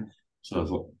concern.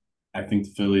 So I think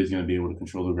the Philly is going to be able to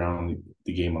control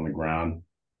the game on the ground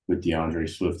with DeAndre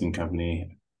Swift and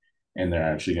company, and they're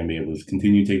actually going to be able to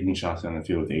continue taking shots down the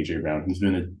field with AJ Brown, who's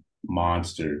been a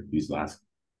monster these last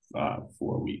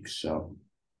 4 weeks. So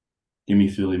give me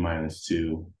Philly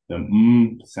 -2.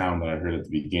 The sound that I heard at the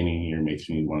beginning here makes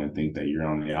me want to think that you're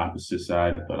on the opposite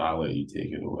side, but I'll let you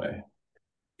take it away.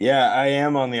 Yeah, I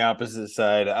am on the opposite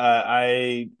side.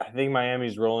 I think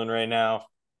Miami's rolling right now,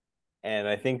 and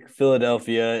I think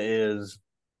Philadelphia is.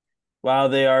 While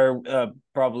they are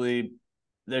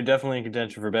they're definitely in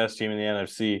contention for best team in the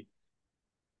NFC.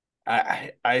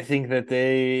 I think that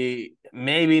they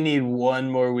maybe need one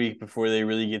more week before they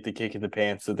really get the kick in the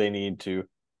pants that they need to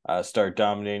start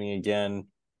dominating again.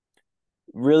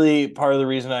 Really, part of the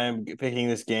reason I am picking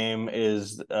this game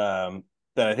is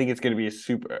that I think it's going to be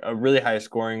a really high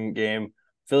scoring game.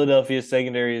 Philadelphia's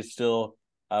secondary is still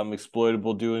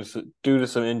exploitable due to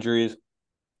some injuries.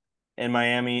 And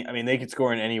Miami, I mean, they could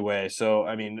score in any way. So,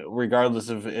 I mean, regardless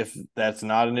of if that's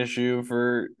not an issue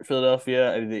for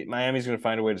Philadelphia, Miami's going to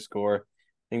find a way to score.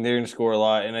 I think they're going to score a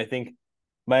lot. And I think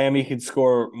Miami could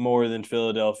score more than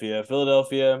Philadelphia.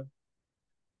 Philadelphia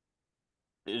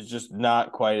is just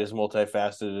not quite as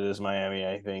multifaceted as Miami,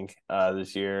 I think,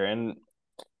 this year.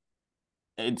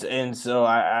 So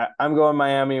I'm going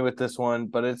Miami with this one,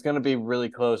 but it's going to be really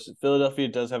close. Philadelphia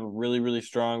does have a really, really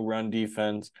strong run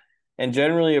defense and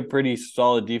generally a pretty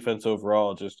solid defense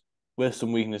overall, just with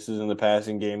some weaknesses in the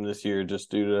passing game this year, just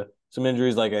due to some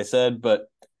injuries, like I said. But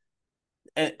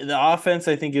the offense,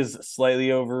 I think, is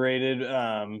slightly overrated.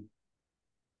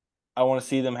 I want to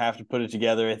see them have to put it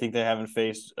together. I think they haven't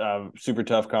faced super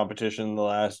tough competition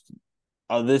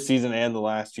this season and the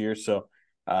last year. So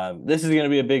this is going to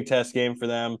be a big test game for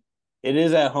them. It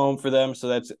is at home for them, so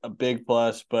that's a big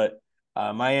plus. But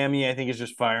Miami, I think, is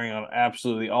just firing on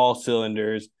absolutely all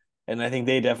cylinders, and I think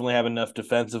they definitely have enough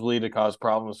defensively to cause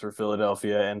problems for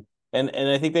Philadelphia. And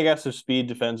I think they got some speed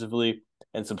defensively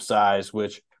and some size,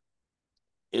 which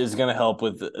is going to help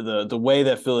with the way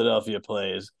that Philadelphia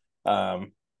plays.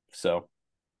 So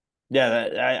yeah,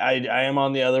 I am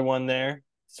on the other one there.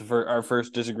 So for our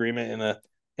first disagreement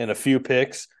in a few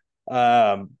picks.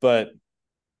 But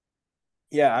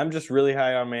yeah, I'm just really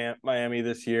high on Miami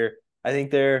this year. I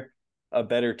think they're a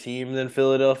better team than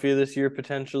Philadelphia this year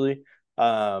potentially.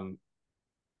 I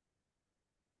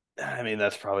mean,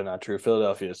 that's probably not true.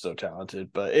 Philadelphia is so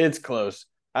talented, but it's close.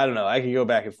 I don't know. I can go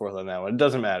back and forth on that one. It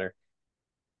doesn't matter.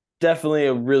 Definitely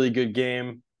a really good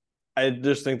game. I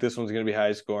just think this one's going to be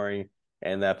high scoring,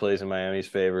 and that plays in Miami's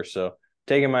favor. So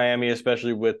taking Miami,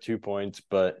 especially with 2 points,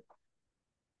 but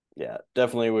Yeah,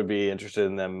 definitely would be interested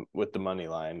in them with the money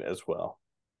line as well.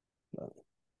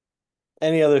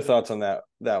 Any other thoughts on that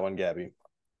one, Gabby?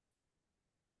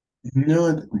 No,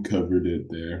 I think we covered it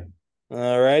there.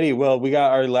 All righty. Well, we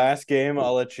got our last game.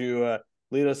 I'll let you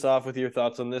lead us off with your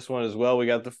thoughts on this one as well. We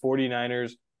got the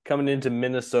 49ers coming into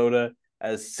Minnesota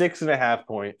as 6.5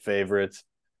 point favorites,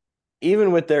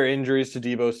 even with their injuries to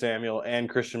Deebo Samuel and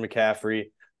Christian McCaffrey.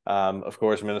 Of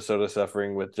course, Minnesota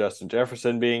suffering with Justin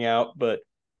Jefferson being out, but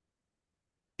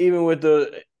even with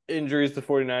the injuries the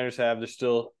 49ers have, they're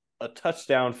still a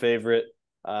touchdown favorite.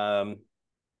 Um,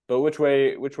 but which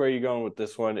way are you going with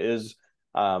this one? Is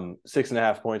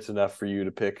 6.5 points enough for you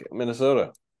to pick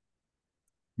Minnesota?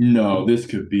 No, this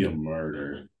could be a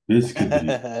murder. This could be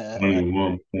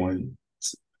 21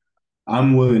 points.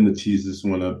 I'm willing to tease this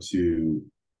one up to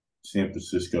San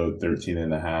Francisco 13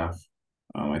 and a half.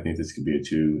 I think this could be a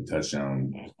two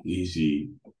touchdown, easy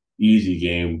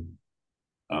game.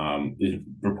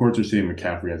 Reports are saying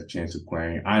McCaffrey has a chance of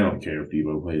playing. I don't care if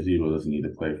Deebo plays. Deebo doesn't need to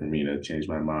play for me to change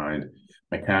my mind.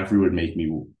 McCaffrey would make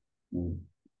me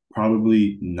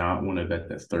probably not want to bet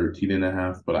that's 13 and a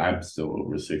half, but I'm still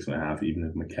over 6.5, even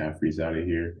if McCaffrey's out of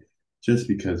here, just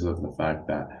because of the fact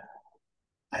that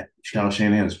Kyle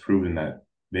Shanahan's proven that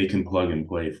they can plug and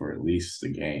play for at least a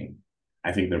game.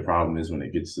 I think their problem is when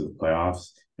it gets to the playoffs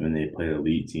and when they play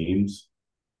elite teams,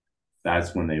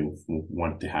 that's when they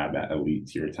want to have that elite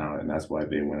tier talent. And that's why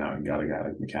they went out and got a guy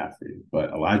like McCaffrey. But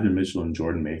Elijah Mitchell and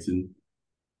Jordan Mason,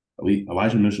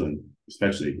 Elijah Mitchell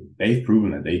especially, they've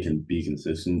proven that they can be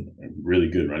consistent and really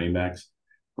good running backs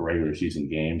for regular season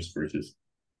games versus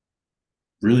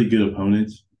really good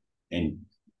opponents and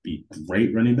be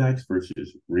great running backs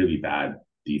versus really bad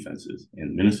defenses.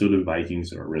 And Minnesota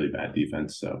Vikings are a really bad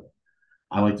defense. So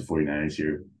I like the 49ers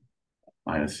here,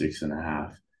 minus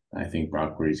 6.5. I think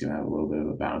Brock Purdy's going to have a little bit of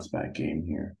a bounce back game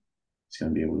here. He's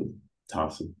going to be able to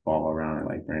toss the ball around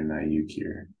like Brandon Ayuk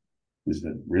here, who's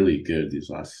been really good this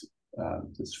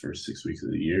first 6 weeks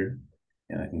of the year.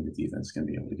 And I think the defense is going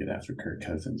to be able to get after Kirk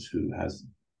Cousins, who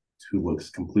looks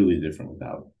completely different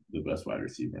without the best wide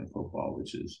receiver in football,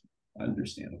 which is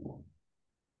understandable.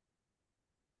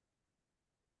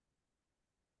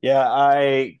 Yeah,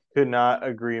 I could not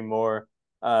agree more.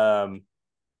 Um,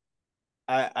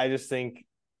 I just think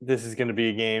this is going to be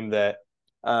a game that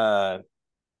uh,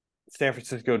 San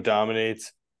Francisco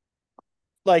dominates.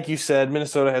 Like you said,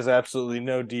 Minnesota has absolutely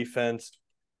no defense.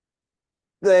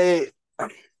 They,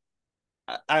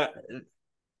 I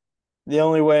the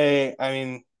only way, I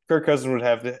mean, Kirk Cousins would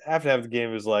have the game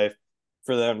of his life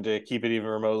for them to keep it even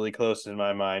remotely close in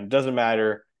my mind. Doesn't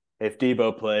matter if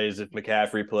Deebo plays, if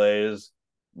McCaffrey plays,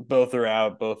 both are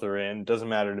out, both are in. Doesn't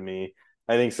matter to me.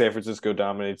 I think San Francisco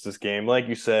dominates this game. Like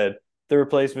you said, the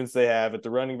replacements they have at the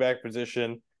running back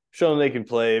position, shown they can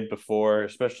play before,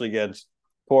 especially against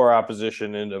poor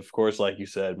opposition. And of course, like you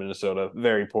said, Minnesota,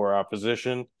 very poor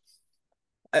opposition.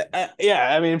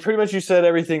 Yeah, I mean, pretty much you said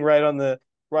everything right on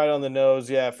the nose.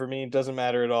 Yeah, for me, it doesn't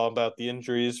matter at all about the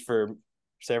injuries for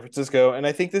San Francisco, and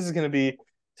I think this is going to be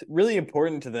really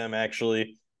important to them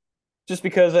actually, just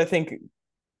because I think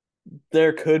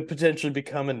there could potentially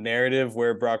become a narrative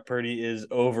where Brock Purdy is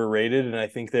overrated, and I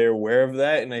think they're aware of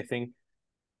that, and I think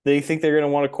they think they're going to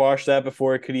want to quash that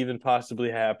before it could even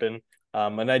possibly happen.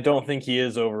 And I don't think he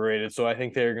is overrated, so I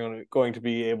think they're going to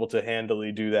be able to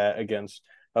handily do that against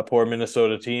a poor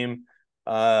Minnesota team.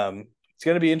 It's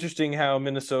going to be interesting how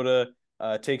Minnesota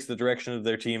takes the direction of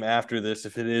their team after this,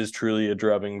 if it is truly a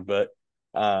drubbing. But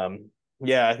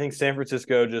yeah, I think San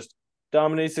Francisco just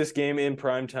dominates this game in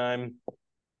prime time.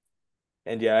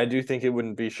 And yeah, I do think it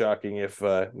wouldn't be shocking if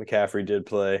McCaffrey did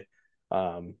play.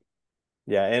 Um,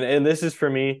 yeah, and this is for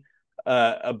me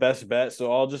a best bet,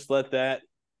 so I'll just let that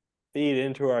feed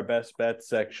into our best bet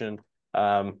section.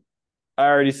 I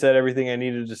already said everything I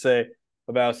needed to say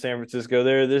about San Francisco.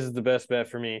 This is the best bet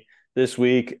for me this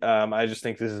week. I just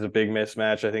think this is a big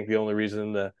mismatch. I think the only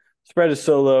reason the spread is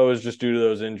so low is just due to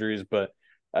those injuries. But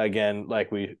again,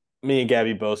 like me and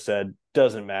Gabby both said,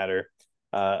 doesn't matter.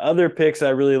 Other picks I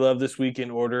really love this week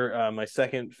in order. My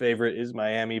second favorite is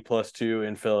Miami +2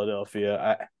 in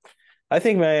Philadelphia. I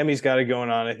think Miami's got it going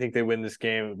on. I think they win this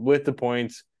game with the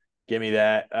points. Give me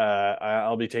that.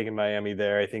 I'll be taking Miami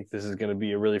there. I think this is going to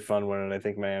be a really fun one, and I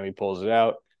think Miami pulls it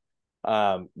out.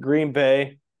 Green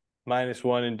Bay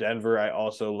 -1 in Denver. I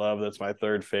also love. That's my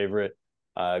third favorite.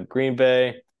 Green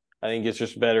Bay. I think it's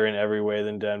just better in every way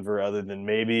than Denver, other than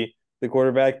maybe the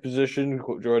quarterback position.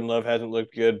 Jordan Love hasn't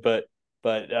looked good, but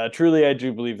truly, I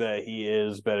do believe that he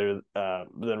is better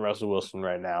than Russell Wilson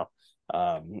right now.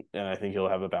 And I think he'll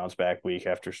have a bounce back week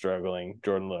after struggling.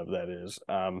 Jordan Love, that is.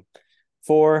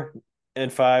 4,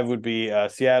 and 5 would be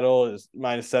Seattle is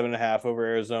 -7.5 over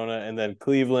Arizona, and then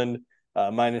Cleveland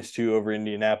 -2 over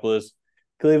Indianapolis.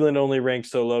 Cleveland only ranks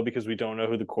so low because we don't know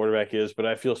who the quarterback is, but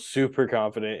I feel super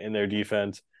confident in their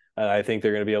defense. I think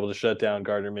they're going to be able to shut down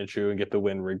Gardner Minshew and get the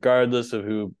win regardless of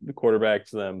who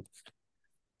quarterbacks them.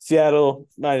 Seattle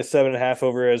 -7.5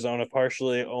 over Arizona,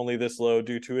 partially only this low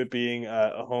due to it being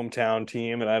a hometown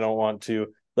team, and I don't want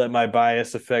to let my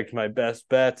bias affect my best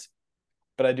bets.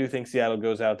 But I do think Seattle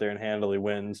goes out there and handily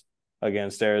wins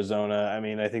against Arizona. I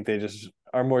mean, I think they just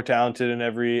are more talented in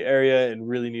every area and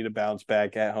really need to bounce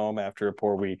back at home after a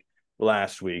poor week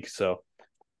last week. So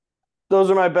those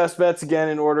are my best bets again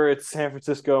in order. It's San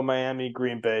Francisco, Miami,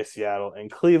 Green Bay, Seattle, and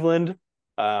Cleveland.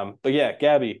 But yeah,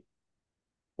 Gabby,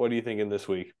 what are you thinking this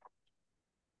week?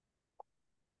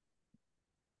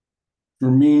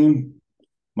 For me,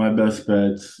 my best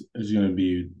bets is going to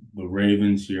be the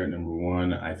Ravens here at number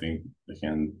one. I think,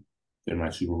 again, they're my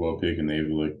Super Bowl pick, and they've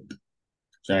looked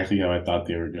exactly how I thought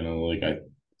they were going to look.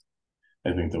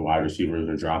 I think the wide receivers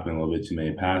are dropping a little bit too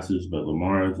many passes, but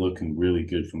Lamar is looking really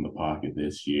good from the pocket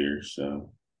this year.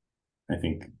 So I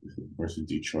think versus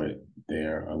Detroit, they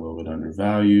are a little bit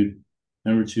undervalued.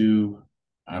 Number two,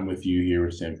 I'm with you here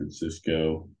with San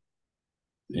Francisco.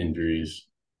 Injuries,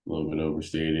 a little bit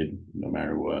overstated. No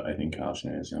matter what, I think Kyle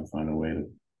Shanahan's going to find a way to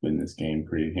win this game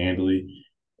pretty handily.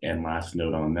 And last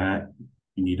note on that,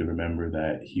 you need to remember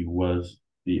that he was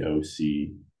the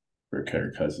OC for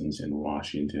Kirk Cousins in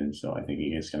Washington. So I think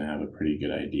he is going to have a pretty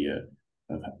good idea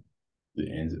of the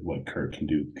ends, what Kirk can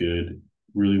do good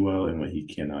really well and what he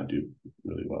cannot do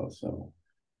really well. So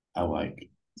I like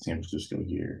San Francisco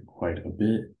here quite a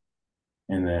bit.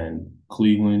 And then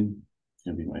Cleveland is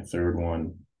going to be my third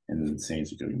one. And then the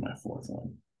Saints are going to be my fourth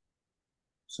one.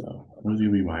 So those are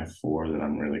going to be my four that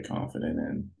I'm really confident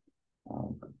in.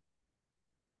 Um,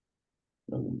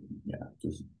 yeah,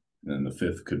 just and then the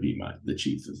fifth could be the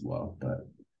Chiefs as well, but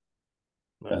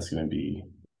that's going to be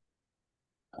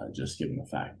just given the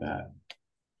fact that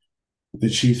the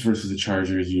Chiefs versus the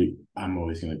Chargers, I'm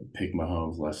always going to pick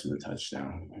Mahomes less than a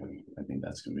touchdown. I think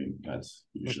that's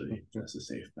usually just a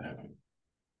safe bet.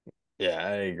 Yeah,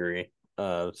 I agree.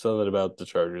 Something about the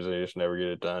Chargers, they just never get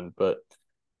it done. But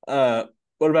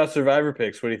what about survivor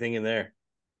picks? What are you thinking there?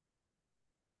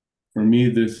 For me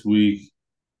this week,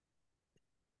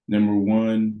 number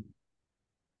one,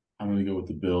 I'm going to go with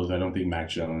the Bills. I don't think Mac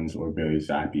Jones or Bailey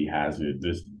Zappi has it.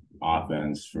 This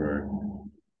offense for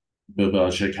Bill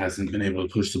Belichick hasn't been able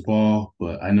to push the ball,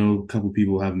 but I know a couple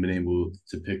people haven't been able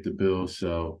to pick the Bills.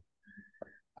 So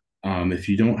if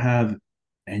you don't have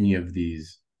any of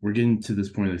these, we're getting to this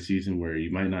point of the season where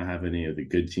you might not have any of the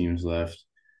good teams left.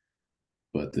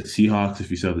 But the Seahawks,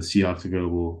 if you still have the Seahawks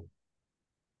available,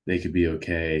 they could be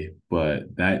okay.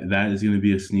 But that is going to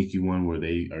be a sneaky one where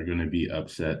they are going to be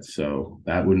upset. So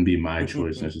that wouldn't be my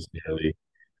choice necessarily.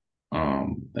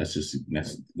 That's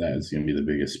going to be the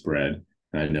biggest spread.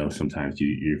 And I know sometimes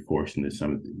you're forced into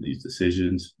some of these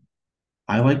decisions.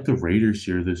 I like the Raiders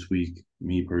here this week,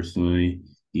 me personally,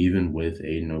 even with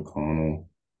Aiden O'Connell.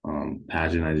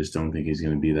 Pageant, I just don't think he's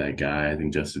going to be that guy. I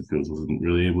think Justin Fields wasn't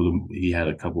really able to. He had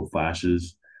a couple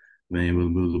flashes, been able to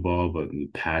move the ball, but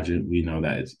Pageant, we know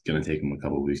that it's going to take him a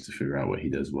couple of weeks to figure out what he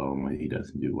does well and what he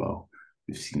doesn't do well.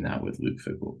 We've seen that with Luke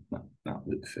Fickle. Not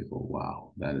Luke Fickle.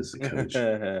 Wow, that is the coach.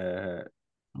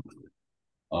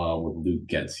 With Luke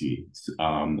Getsy,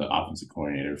 the offensive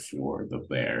coordinator for the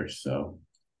Bears. So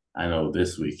I know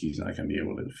this week he's not going to be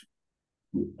able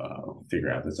to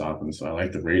figure out this offense. So I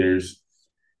like the Raiders.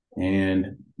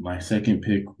 And my second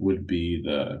pick would be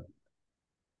the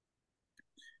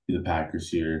Packers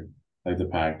here. I like the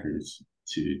Packers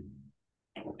to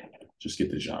just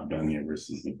get the job done here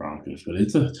versus the Broncos. But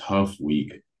it's a tough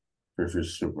week for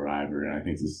Survivor. And I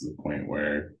think this is the point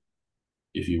where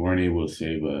if you weren't able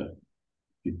to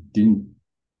you didn't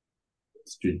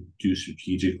do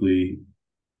strategically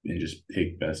and just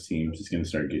pick best teams, it's going to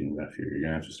start getting rough here. You're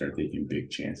going to have to start taking big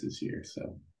chances here.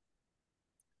 So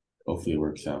hopefully it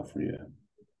works out for you.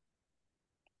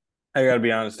 I got to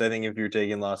be honest. I think if you're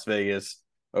taking Las Vegas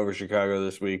over Chicago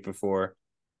this week before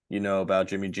you know about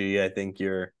Jimmy G, I think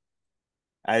you're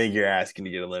asking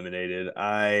to get eliminated.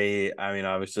 I mean,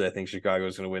 obviously, I think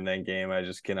Chicago's going to win that game. I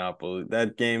just cannot believe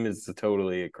that game is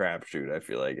totally a crapshoot. I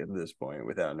feel like at this point,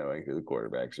 without knowing who the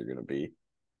quarterbacks are going to be.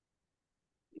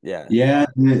 Yeah, Yeah,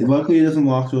 luckily it doesn't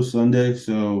lock till Sunday,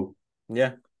 so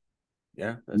yeah,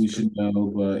 yeah. That's we true. should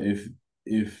know. But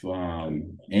if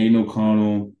Aiden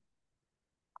O'Connell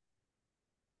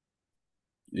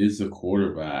is the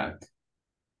quarterback,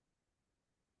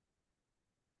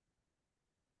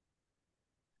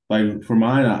 Like for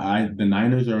mine, the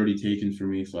Niners are already taken for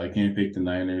me, so I can't pick the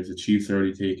Niners. The Chiefs are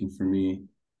already taken for me.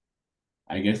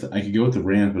 I guess I could go with the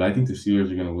Rams, but I think the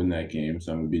Steelers are going to win that game,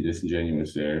 so I'm going to be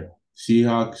disingenuous there.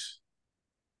 Seahawks,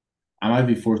 I might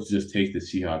be forced to just take the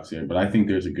Seahawks here, but I think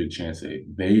there's a good chance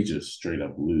they just straight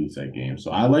up lose that game.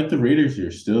 So I like the Raiders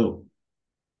here still,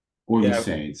 or the Yeah,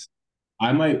 Saints.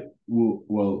 I might.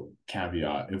 Well,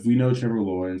 caveat: if we know Trevor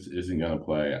Lawrence isn't going to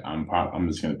play, I'm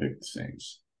just going to pick the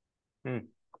Saints. hmm,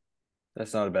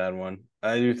 that's not a bad one.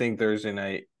 I do think Thursday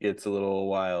night gets a little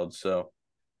wild, so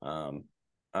um,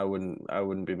 I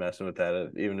wouldn't be messing with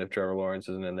that even if Trevor Lawrence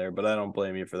isn't in there. But I don't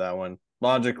blame you for that one.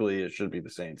 Logically, it should be the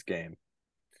Saints game.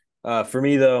 For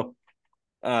me though,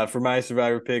 for my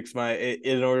survivor picks,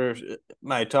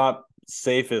 my top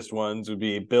safest ones would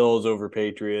be Bills over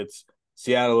Patriots,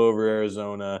 Seattle over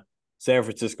Arizona, San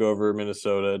Francisco over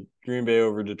Minnesota, Green Bay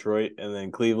over Detroit, and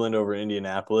then Cleveland over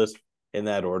Indianapolis in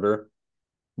that order.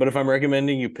 But if I'm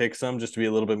recommending you pick some just to be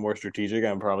a little bit more strategic,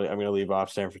 I'm going to leave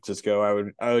off San Francisco.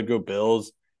 I would go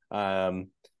Bills. Um,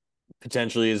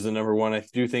 Potentially is the number one. I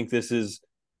do think this is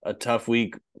a tough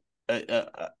week.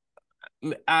 I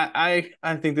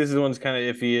think this is one's kind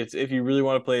of iffy. It's if you really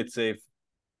want to play it safe,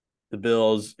 the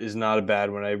Bills is not a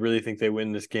bad one. I really think they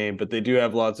win this game, but they do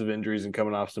have lots of injuries and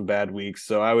coming off some bad weeks.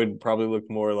 So I would probably look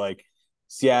more like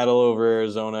Seattle over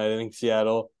Arizona. I think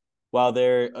Seattle, while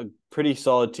they're a pretty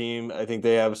solid team, I think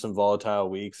they have some volatile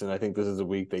weeks, and I think this is a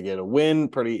week they get a win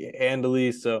pretty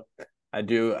handily. So I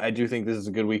do think this is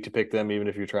a good week to pick them, even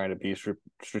if you're trying to be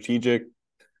strategic.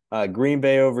 Green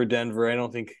Bay over Denver. I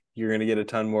don't think you're going to get a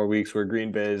ton more weeks where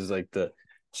Green Bay is like the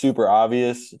super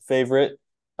obvious favorite.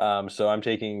 So I'm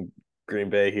taking Green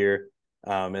Bay here.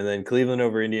 And then Cleveland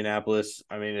over Indianapolis.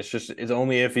 I mean, it's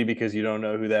only iffy because you don't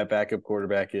know who that backup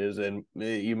quarterback is, and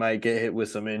you might get hit with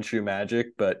some Minshew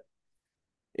magic. But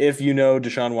if you know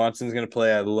Deshaun Watson's going to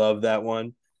play, I love that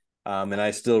one. And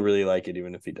I still really like it,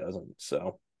 even if he doesn't.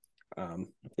 So,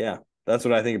 yeah, that's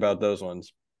what I think about those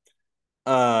ones.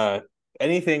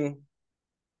 Anything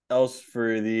else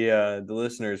for the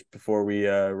listeners before we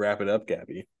wrap it up,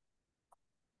 Gabby?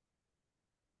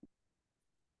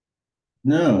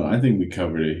 No, I think we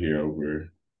covered it here over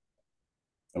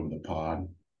the pod.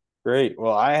 Great.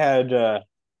 Well, I had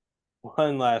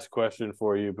one last question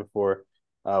for you before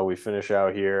we finish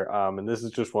out here. And this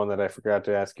is just one that I forgot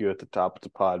to ask you at the top of the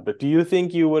pod. But do you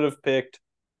think you would have picked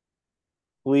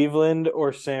Cleveland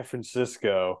or San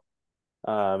Francisco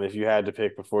if you had to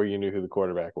pick before you knew who the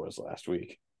quarterback was last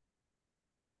week?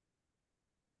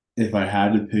 If I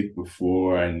had to pick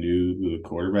before I knew who the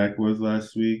quarterback was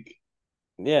last week,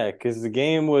 Yeah, because the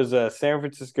game was San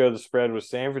Francisco. The spread was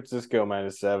San Francisco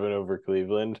 -7 over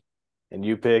Cleveland, and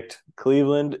you picked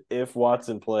Cleveland if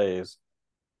Watson plays,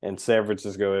 and San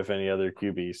Francisco if any other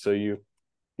QB. So you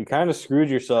kind of screwed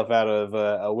yourself out of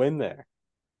a win there.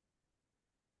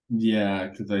 yeah,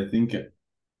 because I think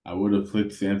I would have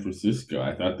picked San Francisco.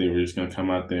 I thought they were just going to come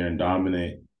out there and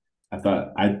dominate. I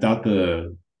thought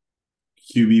the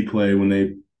QB play when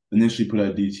they initially put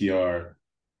out DTR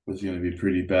was going to be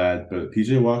pretty bad, but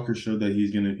PJ Walker showed that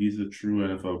he's a true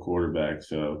NFL quarterback.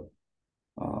 So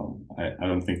I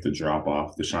don't think the drop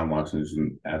off, Deshaun Watson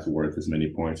isn't as worth as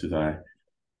many points as I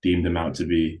deemed him out to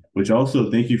be. Which also,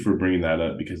 thank you for bringing that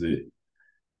up because it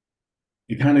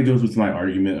kind of goes with my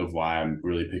argument of why I'm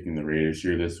really picking the Raiders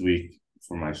here this week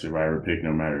for my survivor pick,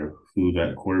 no matter who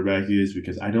that quarterback is,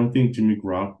 because I don't think Jimmy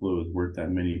Garoppolo is worth that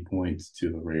many points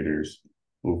to the Raiders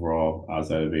overall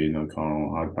outside of Aiden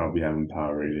O'Connell. I'd probably have him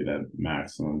power rated at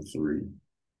maximum 3.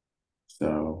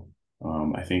 So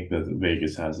I think that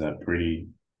Vegas has that pretty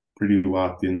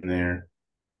locked in there.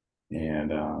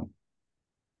 And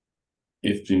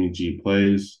if Jimmy G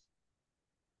plays,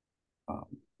 um,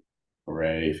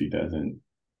 hooray. If he doesn't,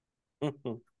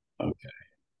 okay.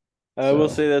 I will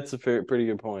say So that's a pretty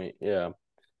good point. Yeah.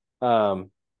 Um,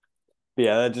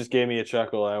 yeah, that just gave me a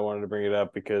chuckle. I wanted to bring it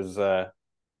up because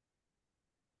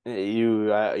you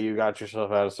got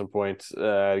yourself out of some points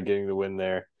getting the win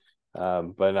there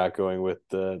by not going with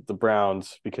the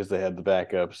Browns because they had the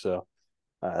backup. So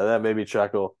that made me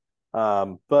chuckle.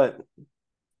 But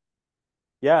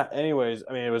yeah, anyways,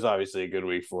 I mean it was obviously a good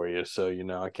week for you, so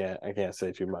I can't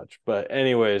say too much. But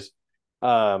anyways,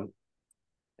 um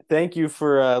thank you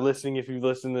for listening if you've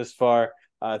listened this far.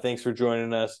 Thanks for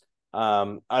joining us.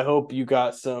 I hope you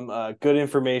got some good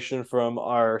information from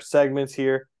our segments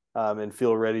here and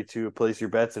feel ready to place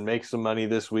your bets and make some money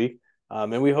this week.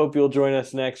 And we hope you'll join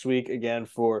us next week again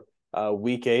for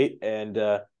week 8.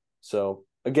 And so,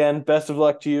 again, best of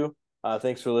luck to you.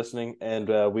 Thanks for listening, and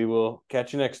we will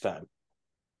catch you next time.